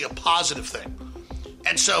 That's actually a positive thing.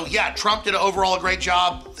 And so, yeah, Trump did overall a great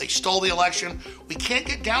job. They stole the election. We can't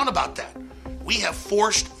get down about that. We have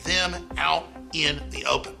forced them out in the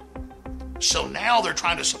open. So now they're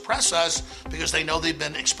trying to suppress us because they know they've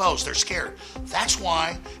been exposed. They're scared. That's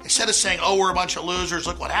why, instead of saying, oh, we're a bunch of losers,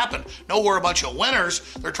 look what happened. No, we're a bunch of winners.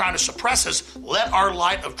 They're trying to suppress us. Let our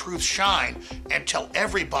light of truth shine and tell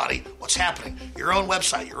everybody what's happening. Your own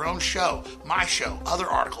website, your own show, my show, other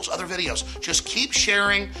articles, other videos. Just keep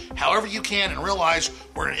sharing however you can and realize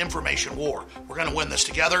we're in an information war. We're going to win this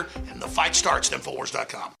together, and the fight starts at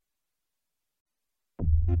Infowars.com.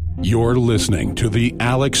 You're listening to The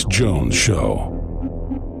Alex Jones Show.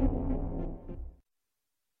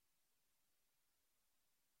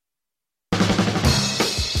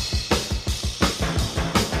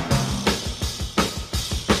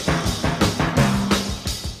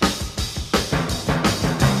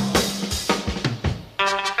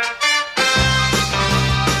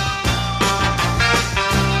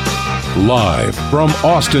 Live from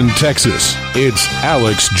Austin, Texas, it's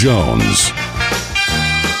Alex Jones.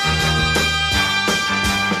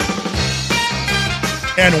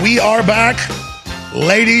 And we are back,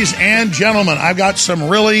 ladies and gentlemen. I've got some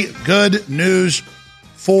really good news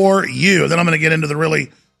for you. Then I'm going to get into the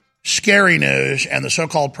really scary news and the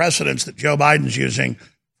so-called precedents that Joe Biden's using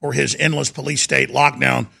for his endless police state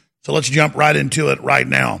lockdown. So let's jump right into it right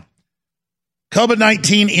now.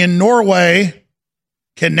 COVID-19 in Norway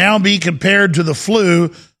can now be compared to the flu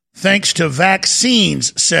thanks to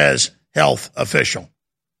vaccines, says health official.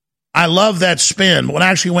 I love that spin. But when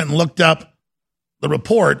I actually went and looked up the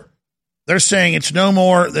report, they're saying it's no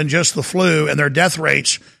more than just the flu, and their death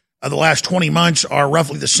rates of the last 20 months are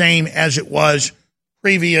roughly the same as it was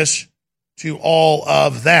previous to all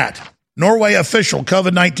of that. Norway official,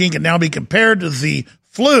 COVID-19 can now be compared to the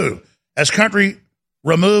flu as country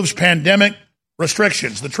removes pandemic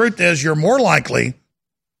restrictions. The truth is you're more likely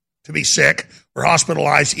to be sick or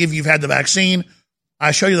hospitalized if you've had the vaccine.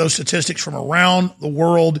 I show you those statistics from around the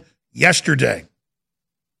world yesterday.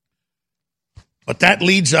 But that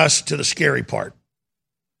leads us to the scary part.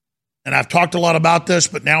 And I've talked a lot about this,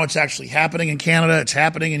 but now it's actually happening in Canada. It's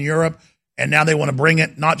happening in Europe. And now they want to bring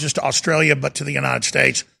it not just to Australia, but to the United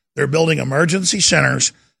States. They're building emergency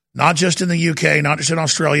centers, not just in the UK, not just in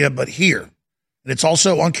Australia, but here. And it's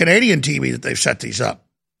also on Canadian TV that they've set these up.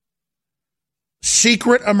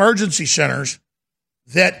 Secret emergency centers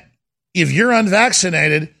that if you're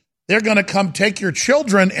unvaccinated, they're going to come take your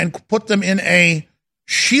children and put them in a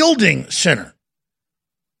shielding center.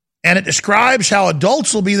 And it describes how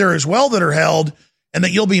adults will be there as well that are held, and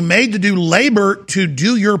that you'll be made to do labor to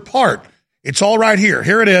do your part. It's all right here.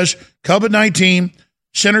 Here it is. COVID-19,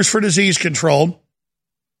 Centers for Disease Control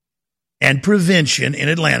and Prevention in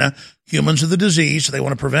Atlanta. Humans of the disease. They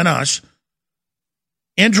want to prevent us.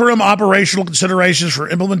 Interim operational considerations for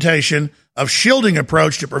implementation of shielding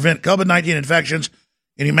approach to prevent COVID-19 infections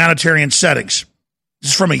in humanitarian settings.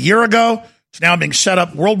 This is from a year ago. It's now being set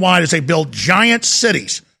up worldwide as they build giant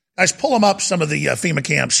cities. Guys, pull them up, some of the FEMA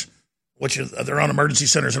camps, which are their own emergency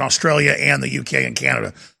centers in Australia and the UK and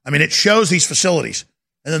Canada. I mean, it shows these facilities.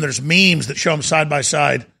 And then there's memes that show them side by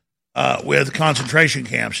side with concentration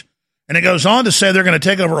camps. And it goes on to say they're going to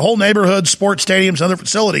take over whole neighborhoods, sports stadiums, other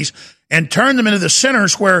facilities, and turn them into the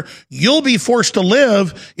centers where you'll be forced to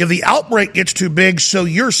live if the outbreak gets too big, so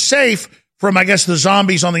you're safe from, I guess, the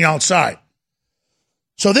zombies on the outside.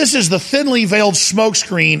 So this is the thinly veiled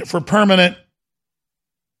smokescreen for permanent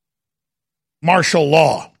martial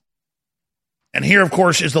law. And here, of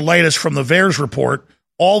course, is the latest from the VAERS report.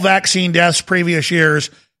 All vaccine deaths previous years,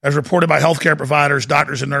 as reported by healthcare providers,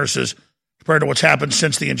 doctors, and nurses, compared to what's happened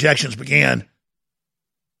since the injections began.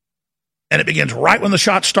 And it begins right when the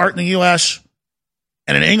shots start in the U.S.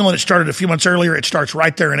 And in England, it started a few months earlier. It starts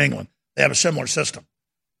right there in England. They have a similar system.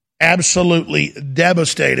 Absolutely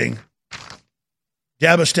devastating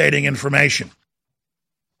information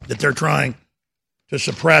that they're trying to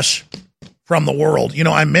suppress from the world. You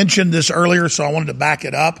know, I mentioned this earlier, so I wanted to back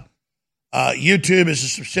it up. YouTube is a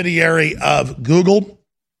subsidiary of Google.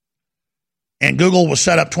 And Google was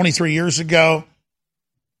set up 23 years ago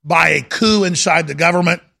by a coup inside the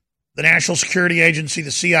government, the National Security Agency,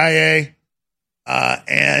 the CIA,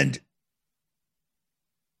 and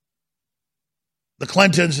the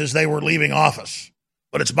Clintons as they were leaving office.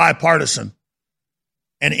 But it's bipartisan.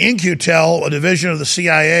 And In-Q-Tel, a division of the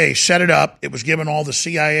CIA, set it up. It was given all the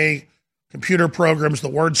CIA computer programs, the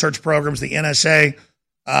word search programs, the NSA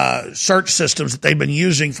search systems that they've been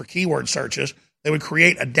using for keyword searches. They would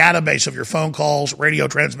create a database of your phone calls, radio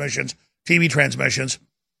transmissions, TV transmissions,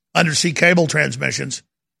 undersea cable transmissions,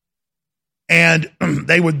 and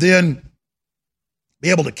they would then be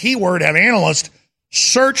able to keyword, have analysts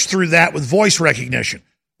search through that with voice recognition.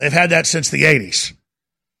 They've had that since the 80s.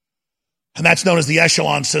 And that's known as the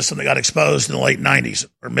Echelon system that got exposed in the late 90s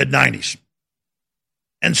or mid-90s.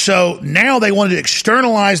 And so now they wanted to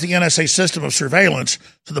externalize the NSA system of surveillance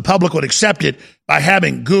so the public would accept it by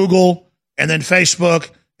having Google and then Facebook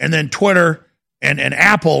and then Twitter and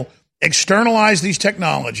Apple externalize these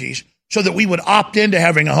technologies so that we would opt into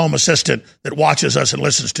having a home assistant that watches us and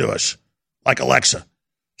listens to us, like Alexa.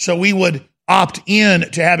 So we would opt in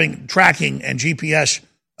to having tracking and GPS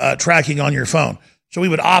tracking on your phone. So we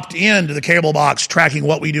would opt into the cable box tracking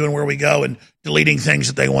what we do and where we go and deleting things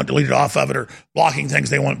that they want deleted off of it or blocking things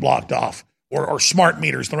they want blocked off or smart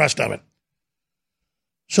meters, the rest of it.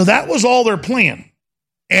 So that was all their plan.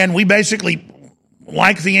 And we basically,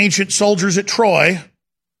 like the ancient soldiers at Troy,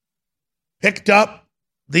 picked up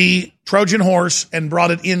the Trojan horse and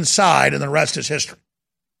brought it inside, and the rest is history.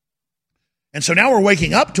 And so now we're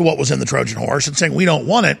waking up to what was in the Trojan horse and saying we don't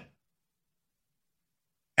want it,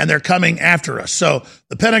 and they're coming after us. So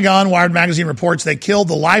the Pentagon, Wired Magazine reports they killed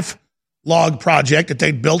the LifeLog project that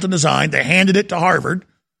they'd built and designed. They handed it to Harvard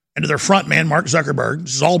and to their front man, Mark Zuckerberg.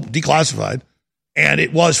 This is all declassified, and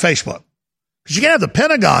it was Facebook. Because you can't have the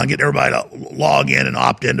Pentagon get everybody to log in and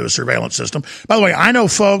opt into a surveillance system. By the way, I know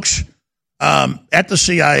folks at the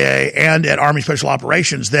CIA and at Army Special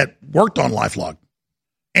Operations that worked on LifeLog.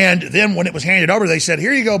 And then when it was handed over, they said,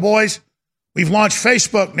 here you go, boys. We've launched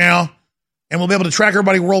Facebook now, and we'll be able to track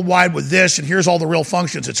everybody worldwide with this, and here's all the real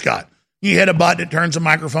functions it's got. You hit a button, it turns a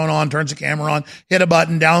microphone on, turns a camera on, hit a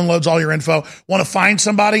button, downloads all your info. Want to find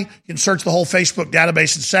somebody? You can search the whole Facebook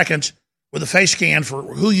database in seconds with a face scan for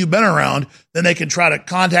who you've been around. Then they can try to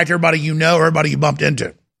contact everybody you know, everybody you bumped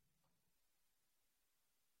into.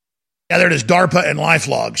 Yeah, there it is, DARPA and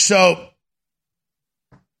LifeLog. So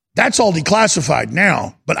That's all declassified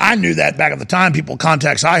now, but I knew that back at the time. People,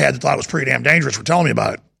 contacts I had that thought it was pretty damn dangerous were telling me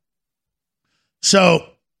about it. So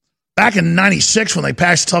back in 96 when they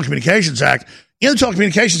passed the Telecommunications Act, in the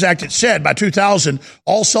Telecommunications Act it said by 2000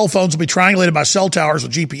 all cell phones will be triangulated by cell towers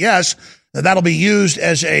with GPS, and that'll be used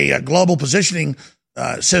as a global positioning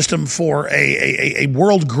system for a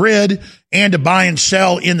world grid and to buy and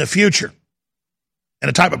sell in the future, and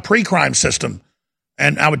a type of pre-crime system.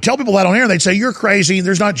 And I would tell people that on air, they'd say, you're crazy,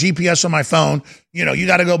 there's not GPS on my phone, you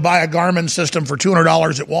got to go buy a Garmin system for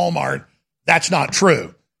 $200 at Walmart. That's not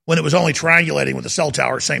true. When it was only triangulating with the cell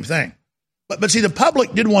tower, same thing. But see, the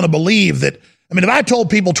public didn't want to believe that. I mean, if I told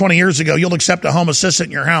people 20 years ago, you'll accept a home assistant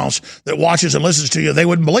in your house that watches and listens to you, they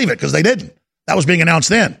wouldn't believe it because they didn't. That was being announced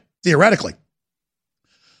then, theoretically.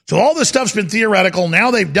 So all this stuff's been theoretical.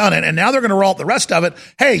 Now they've done it, and now they're going to roll out the rest of it.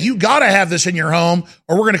 Hey, you got to have this in your home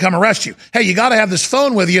or we're going to come arrest you. Hey, you got to have this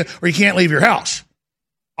phone with you or you can't leave your house.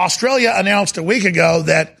 Australia announced a week ago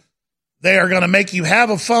that they are going to make you have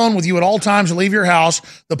a phone with you at all times to leave your house.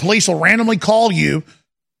 The police will randomly call you,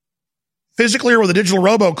 physically or with a digital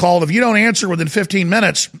robocall. If you don't answer within 15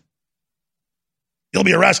 minutes, you'll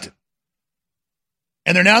be arrested.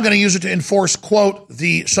 And they're now going to use it to enforce, quote,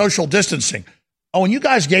 the social distancing. Oh, and you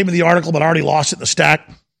guys gave me the article, but I already lost it in the stack.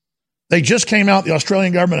 They just came out, the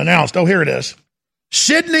Australian government announced, oh, here it is.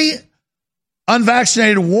 Sydney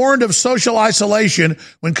unvaccinated warned of social isolation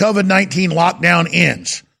when COVID-19 lockdown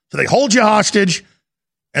ends. So they hold you hostage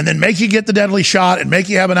and then make you get the deadly shot and make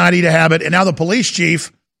you have an ID to have it. And now the police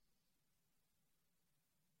chiefs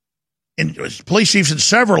in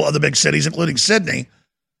several of the big cities, including Sydney,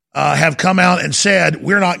 have come out and said,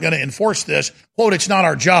 we're not going to enforce this. Quote, it's not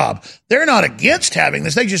our job. They're not against having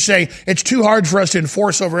this. They just say it's too hard for us to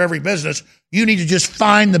enforce over every business. You need to just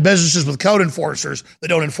find the businesses with code enforcers that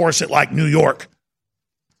don't enforce it like New York.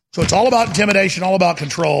 So it's all about intimidation, all about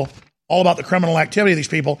control, all about the criminal activity of these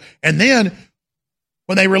people. And then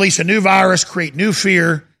when they release a new virus, create new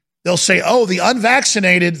fear, they'll say, oh, the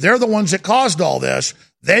unvaccinated, they're the ones that caused all this.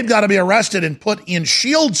 They've got to be arrested and put in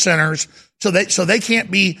shield centers so they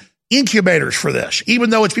can't be incubators for this. Even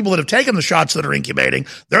though it's people that have taken the shots that are incubating,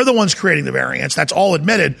 they're the ones creating the variants. That's all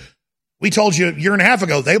admitted. We told you a year and a half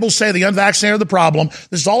ago, they will say the unvaccinated are the problem.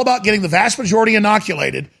 This is all about getting the vast majority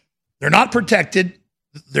inoculated. They're not protected.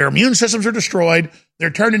 Their immune systems are destroyed. They're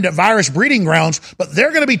turned into virus breeding grounds, but they're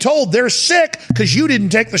going to be told they're sick because you didn't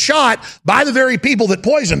take the shot by the very people that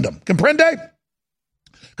poisoned them. Comprende?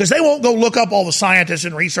 Because they won't go look up all the scientists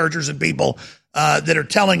and researchers and people that are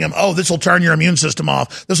telling them, oh, this will turn your immune system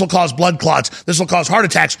off. This will cause blood clots. This will cause heart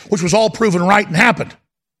attacks, which was all proven right and happened.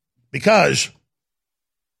 Because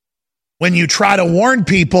when you try to warn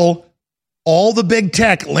people, all the big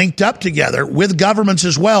tech linked up together with governments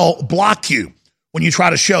as well block you. When you try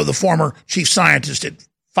to show the former chief scientist at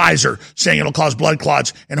Pfizer saying it'll cause blood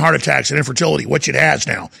clots and heart attacks and infertility, which it has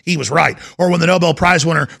now. He was right. Or when the Nobel Prize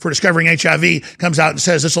winner for discovering HIV comes out and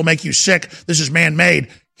says this will make you sick, this is man-made,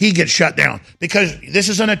 he gets shut down. Because this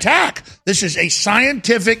is an attack. This is a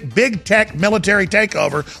scientific, big tech military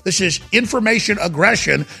takeover. This is information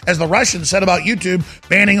aggression, as the Russians said about YouTube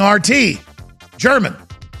banning RT. German.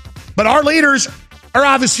 But our leaders are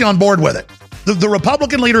obviously on board with it. The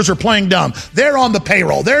Republican leaders are playing dumb. They're on the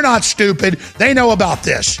payroll. They're not stupid. They know about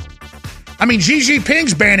this. I mean, Xi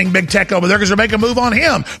Jinping's banning big tech over there because they're making a move on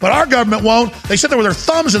him. But our government won't. They sit there with their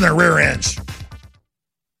thumbs in their rear ends.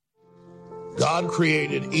 God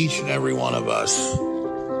created each and every one of us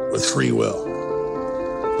with free will.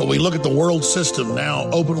 But we look at the world system now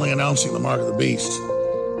openly announcing the mark of the beast.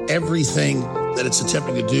 Everything that it's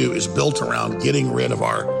attempting to do is built around getting rid of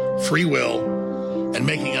our free will and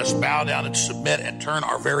making us bow down and submit and turn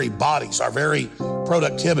our very bodies, our very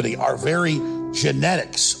productivity, our very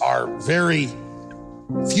genetics, our very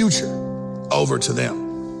future over to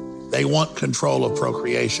them. They want control of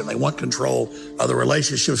procreation. They want control of the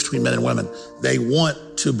relationships between men and women. They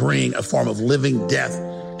want to bring a form of living death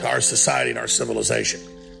to our society and our civilization.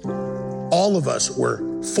 All of us were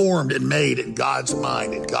formed and made in God's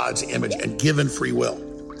mind, in God's image, and given free will.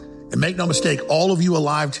 And make no mistake, all of you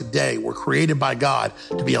alive today were created by God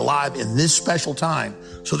to be alive in this special time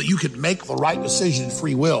so that you could make the right decision in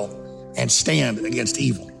free will and stand against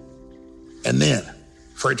evil. And then,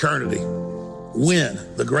 for eternity, win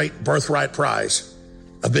the great birthright prize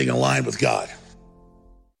of being aligned with God.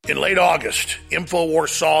 In late August, InfoWars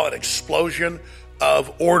saw an explosion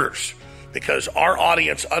of orders because our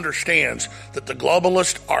audience understands that the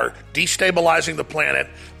globalists are destabilizing the planet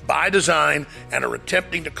by design and are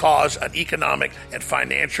attempting to cause an economic and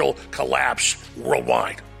financial collapse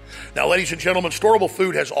worldwide. Now, ladies and gentlemen, storable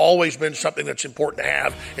food has always been something that's important to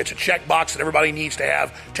have. It's a checkbox that everybody needs to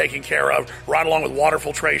have taken care of, right along with water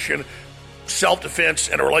filtration, self-defense,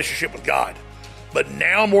 and a relationship with God. But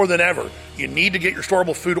now more than ever, you need to get your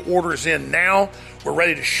storable food orders in now. We're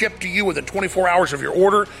ready to ship to you within 24 hours of your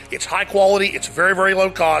order. It's high quality. It's very, very low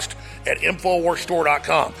cost at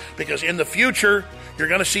InfoWarsStore.com. Because in the future, you're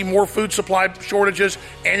going to see more food supply shortages,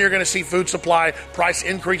 and you're going to see food supply price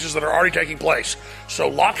increases that are already taking place. So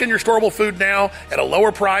lock in your storable food now at a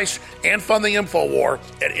lower price and fund the InfoWar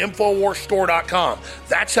at InfoWarsStore.com.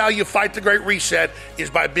 That's how you fight the Great Reset, is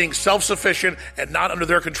by being self-sufficient and not under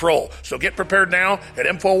their control. So get prepared now at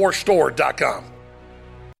InfoWarsStore.com.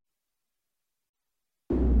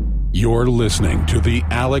 You're listening to The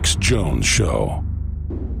Alex Jones Show.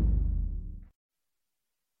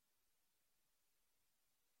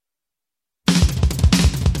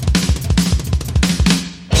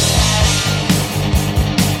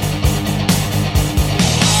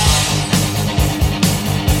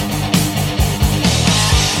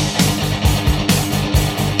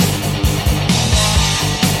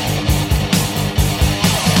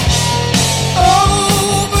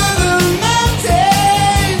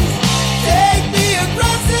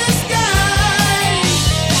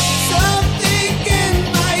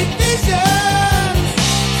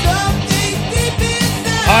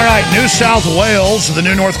 New South Wales, the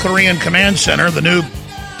new North Korean command center, the new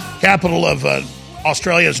capital of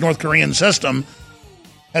Australia's North Korean system,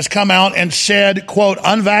 has come out and said, quote,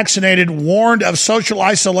 unvaccinated warned of social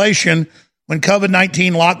isolation when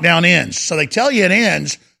COVID-19 lockdown ends. So they tell you it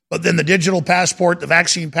ends, but then the digital passport, the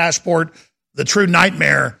vaccine passport, the true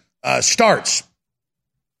nightmare starts.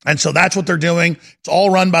 And so that's what they're doing. It's all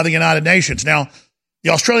run by the United Nations. Now,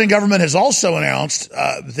 the Australian government has also announced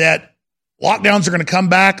that lockdowns are going to come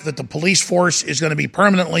back, that the police force is going to be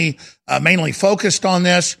permanently, mainly focused on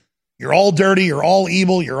this. You're all dirty. You're all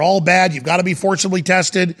evil. You're all bad. You've got to be forcibly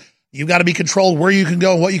tested. You've got to be controlled where you can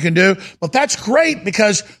go and what you can do. But that's great,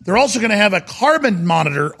 because they're also going to have a carbon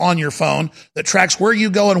monitor on your phone that tracks where you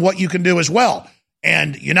go and what you can do as well.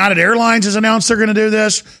 And United Airlines has announced they're going to do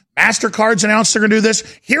this. MasterCard's announced they're going to do this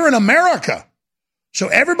here in America. So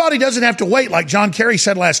everybody doesn't have to wait, like John Kerry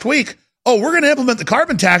said last week. Oh, we're going to implement the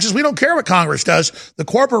carbon taxes. We don't care what Congress does. The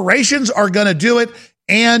corporations are going to do it,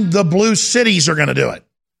 and the blue cities are going to do it.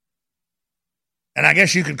 And I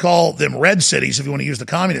guess you could call them red cities if you want to use the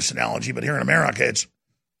communist analogy, but here in America, it's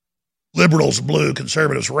liberals blue,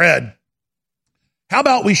 conservatives red. How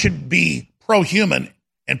about we should be pro-human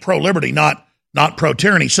and pro-liberty, not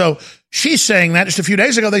pro-tyranny? So she's saying that. Just a few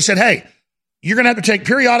days ago, they said, hey, you're going to have to take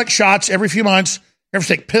periodic shots every few months. You have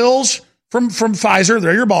to take pills from Pfizer.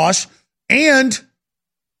 They're your boss. And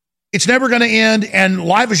it's never going to end, and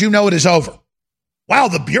life as you know it is over. Wow,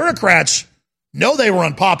 the bureaucrats know they were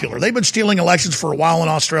unpopular. They've been stealing elections for a while in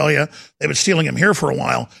Australia. They've been stealing them here for a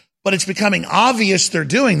while. But it's becoming obvious they're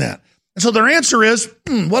doing that. And so their answer is,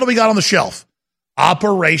 what do we got on the shelf?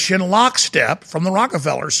 Operation Lockstep from the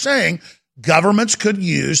Rockefellers, saying governments could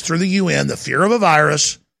use, through the UN, the fear of a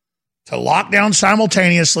virus to lock down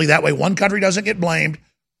simultaneously. That way one country doesn't get blamed,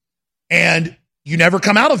 and you never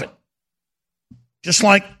come out of it. Just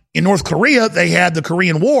like in North Korea, they had the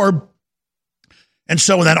Korean War. And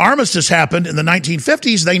so when that armistice happened in the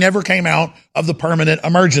 1950s, they never came out of the permanent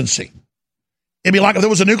emergency. It'd be like if there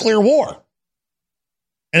was a nuclear war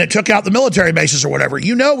and it took out the military bases or whatever.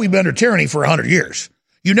 You know we've been under tyranny for 100 years.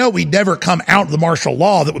 You know we'd never come out of the martial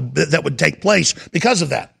law that would take place because of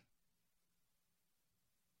that.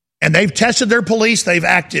 And they've tested their police. They've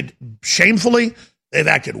acted shamefully. They've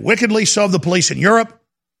acted wickedly. So have the police in Europe.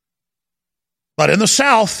 But in the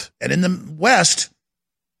South and in the West,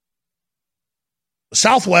 the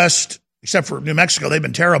Southwest, except for New Mexico, they've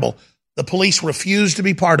been terrible. The police refuse to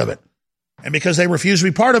be part of it. And because they refuse to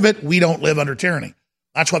be part of it, we don't live under tyranny.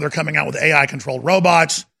 That's why they're coming out with AI-controlled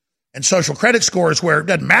robots and social credit scores where it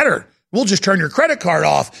doesn't matter. We'll just turn your credit card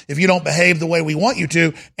off if you don't behave the way we want you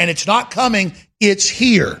to. And it's not coming. It's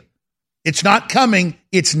here. It's not coming.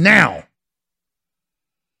 It's now.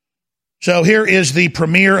 So here is the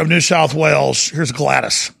Premier of New South Wales. Here's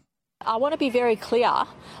Gladys. I want to be very clear.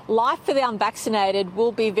 Life for the unvaccinated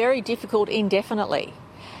will be very difficult indefinitely.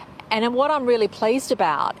 And what I'm really pleased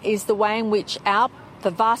about is the way in which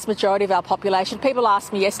the vast majority of our population, people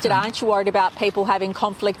asked me yesterday, aren't you worried about people having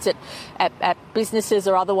conflicts at businesses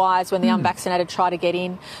or otherwise when the unvaccinated try to get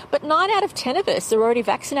in? But 9 out of 10 of us are already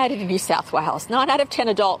vaccinated in New South Wales. 9 out of 10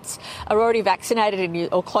 adults are already vaccinated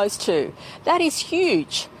or close to. That is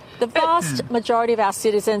huge. The vast majority of our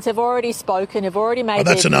citizens have already spoken, have already made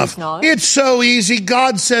that's their enough. views known. It's so easy.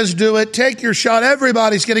 God says do it. Take your shot.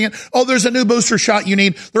 Everybody's getting it. Oh, there's a new booster shot you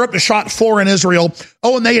need. They're up to shot 4 in Israel.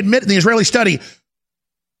 Oh, and they admit in the Israeli study,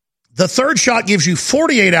 the third shot gives you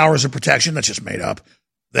 48 hours of protection. That's just made up.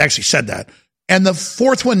 They actually said that. And the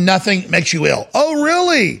fourth one, nothing, makes you ill. Oh,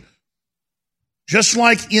 really? Just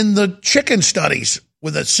like in the chicken studies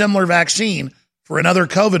with a similar vaccine for another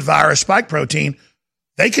COVID virus, spike protein,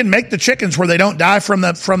 they can make the chickens where they don't die from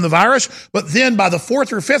the virus, but then by the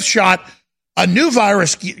fourth or fifth shot, a new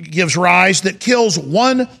virus gives rise that kills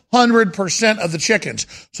 100% of the chickens.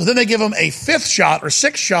 So then they give them a fifth shot or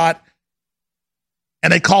sixth shot,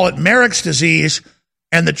 and they call it Marek's disease,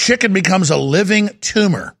 and the chicken becomes a living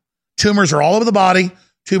tumor. Tumors are all over the body.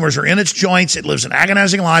 Tumors are in its joints. It lives an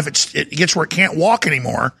agonizing life. It gets where it can't walk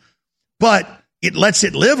anymore, but it lets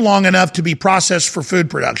it live long enough to be processed for food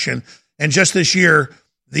production. And just this year,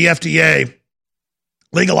 the FDA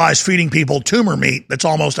legalized feeding people tumor meat that's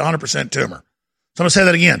almost 100% tumor. So I'm going to say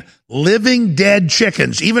that again. Living dead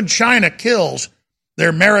chickens. Even China kills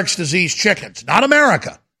their Marek's disease chickens. Not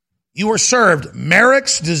America. You are served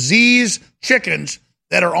Marek's disease chickens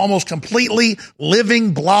that are almost completely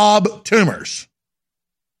living blob tumors.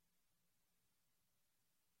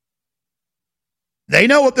 They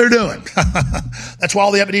know what they're doing. That's why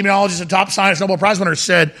all the epidemiologists and top science Nobel Prize winners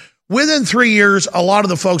said within 3 years, a lot of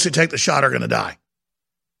the folks that take the shot are going to die.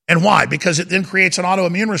 And why? Because it then creates an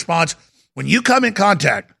autoimmune response. When you come in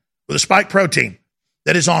contact with a spike protein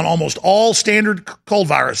that is on almost all standard cold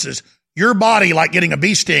viruses, your body, like getting a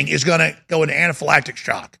bee sting, is going to go into anaphylactic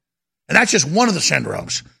shock. And that's just one of the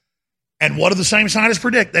syndromes. And what do the same scientists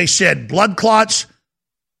predict? They said blood clots,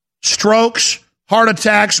 strokes, heart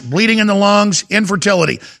attacks, bleeding in the lungs,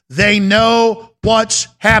 infertility. They know what's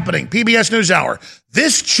happening. PBS NewsHour.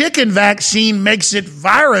 This chicken vaccine makes its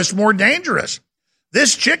virus more dangerous.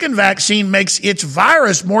 This chicken vaccine makes its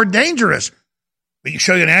virus more dangerous. We can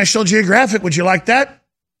show you National Geographic. Would you like that?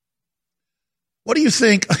 What do you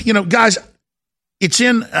think? You know, guys, it's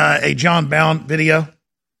in a John Bound video,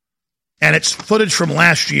 and it's footage from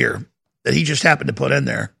last year that he just happened to put in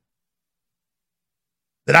there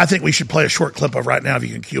that I think we should play a short clip of right now, if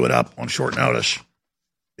you can cue it up on short notice,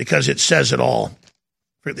 because it says it all.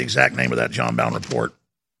 I forget the exact name of that John Bound report.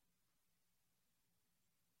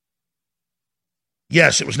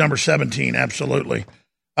 Yes, it was number 17, absolutely.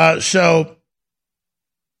 So,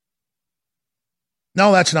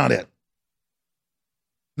 no, that's not it.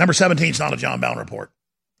 Number 17 is not a John Bound report.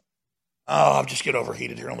 Oh, I'll just get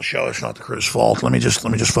overheated here on the show. It's not the crew's fault. Let me just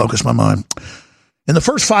focus my mind. In the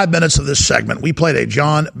first 5 minutes of this segment, we played a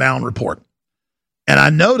John Bound report. And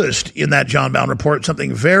I noticed in that John Bound report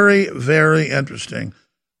something very, very interesting.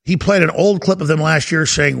 He played an old clip of them last year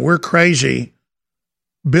saying, we're crazy.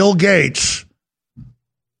 Bill Gates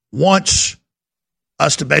wants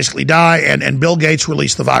us to basically die, and Bill Gates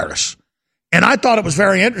released the virus. And I thought it was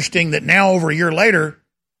very interesting that now, over a year later,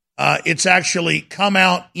 it's actually come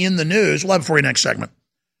out in the news. We'll have it for you next segment.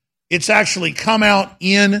 It's actually come out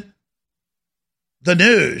in the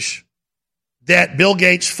news that Bill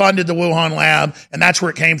Gates funded the Wuhan lab, and that's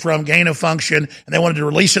where it came from, gain of function, and they wanted to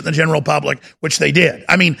release it in the general public, which they did.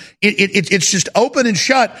 I mean, it's just open and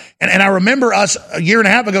shut. And I remember us a year and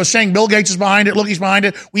a half ago saying Bill Gates is behind it, look, he's behind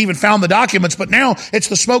it. We even found the documents, but now it's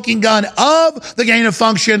the smoking gun of the gain of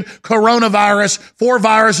function coronavirus, 4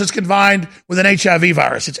 viruses combined with an HIV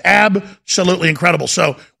virus. It's absolutely incredible.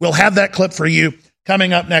 So we'll have that clip for you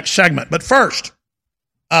coming up next segment. But first,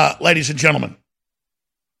 ladies and gentlemen,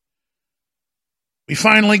 we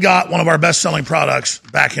finally got one of our best-selling products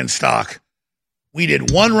back in stock. We did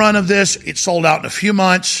one run of this. It sold out in a few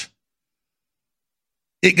months.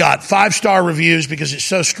 It got 5-star reviews because it's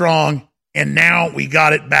so strong, and now we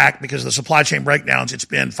got it back because of the supply chain breakdowns. It's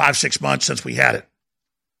been 5-6 months since we had it.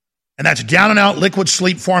 And that's Down and Out Liquid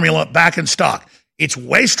Sleep Formula back in stock. It's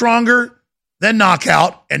way stronger than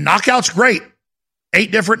Knockout, and Knockout's great. 8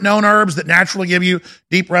 different known herbs that naturally give you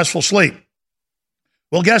deep, restful sleep.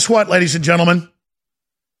 Well, guess what, ladies and gentlemen?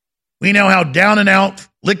 We now have Down and Out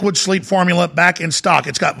Liquid Sleep Formula back in stock.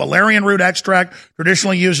 It's got valerian root extract,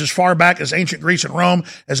 traditionally used as far back as ancient Greece and Rome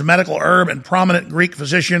as a medical herb, and prominent Greek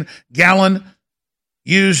physician Galen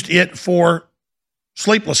used it for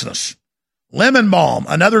sleeplessness. Lemon balm,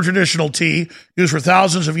 another traditional tea used for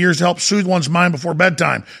thousands of years to help soothe one's mind before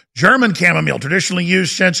bedtime. German chamomile, traditionally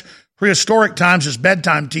used since prehistoric times as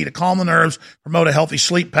bedtime tea to calm the nerves, promote a healthy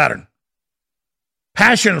sleep pattern.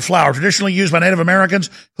 Passion flower, traditionally used by Native Americans,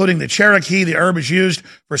 including the Cherokee. The herb is used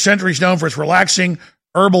for centuries, known for its relaxing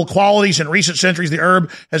herbal qualities. In recent centuries, the herb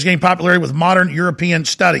has gained popularity with modern European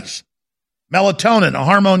studies. Melatonin, a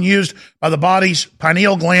hormone used by the body's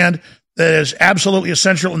pineal gland that is absolutely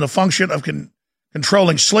essential in the function of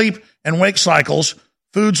controlling sleep and wake cycles.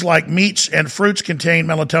 Foods like meats and fruits contain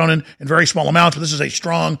melatonin in very small amounts, but this is a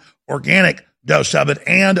strong organic dose of it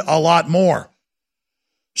and a lot more.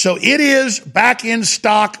 So it is back in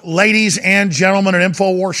stock, ladies and gentlemen, at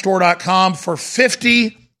InfoWarsStore.com for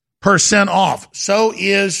 50% off. So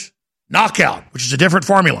is Knockout, which is a different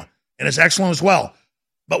formula, and it's excellent as well.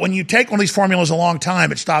 But when you take one of these formulas a long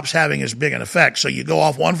time, it stops having as big an effect. So you go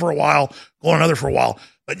off one for a while, go on another for a while.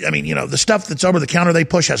 But, I mean, you know, the stuff that's over the counter they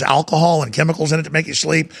push has alcohol and chemicals in it to make you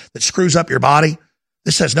sleep that screws up your body.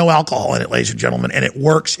 This has no alcohol in it, ladies and gentlemen, and it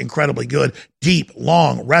works incredibly good. Deep,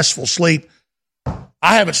 long, restful sleep.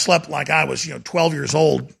 I haven't slept like I was, 12 years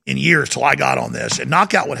old in years till I got on this. And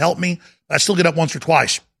Knockout would help me, but I still get up once or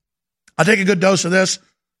twice. I take a good dose of this,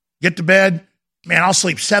 get to bed. Man, I'll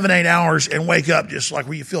sleep 7-8 hours and wake up just like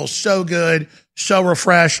where you feel so good, so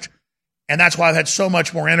refreshed. And that's why I've had so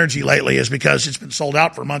much more energy lately, is because it's been sold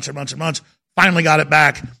out for months and months and months. Finally got it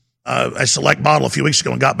back, a select bottle a few weeks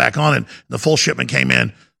ago, and got back on it. The full shipment came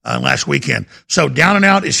in last weekend. So Down and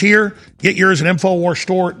Out is here. Get yours at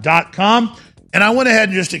InfoWarsStore.com. And I went ahead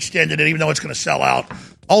and just extended it, even though it's going to sell out.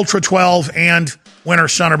 Ultra 12 and Winter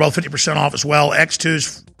Sun are both 50% off as well.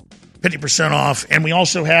 X2's 50% off. And we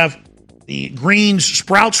also have the Greens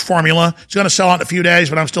Sprouts formula. It's going to sell out in a few days,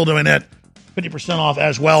 but I'm still doing it 50% off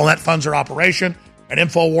as well. And that funds our operation at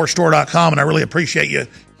InfoWarsStore.com. And I really appreciate you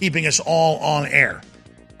keeping us all on air.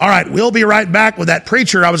 All right, we'll be right back with that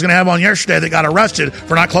preacher I was going to have on yesterday that got arrested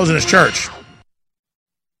for not closing his church.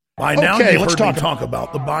 By now, you've heard me talk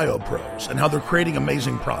about the BioPros and how they're creating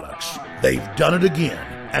amazing products. They've done it again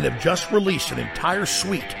and have just released an entire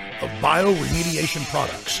suite of bioremediation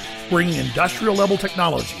products, bringing industrial-level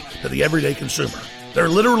technology to the everyday consumer. They're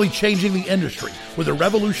literally changing the industry with a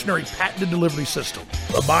revolutionary patented delivery system.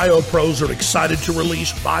 The BioPros are excited to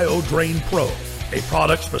release BioDrain Pro, a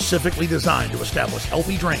product specifically designed to establish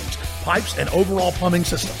healthy drains, pipes, and overall plumbing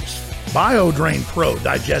systems. BioDrain Pro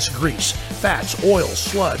digests grease, fats, oils,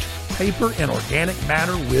 sludge, paper, and organic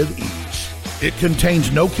matter with ease. It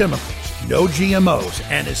contains no chemicals, no GMOs,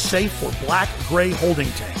 and is safe for black, gray holding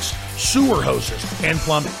tanks, sewer hoses, and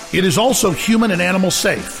plumbing. It is also human and animal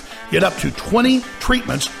safe. Get up to 20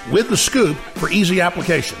 treatments with the scoop for easy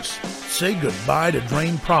applications. Say goodbye to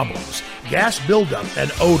drain problems, gas buildup,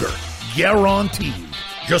 and odor. Guaranteed.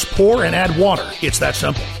 Just pour and add water. It's that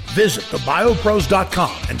simple. Visit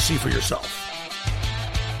thebiopros.com and see for yourself.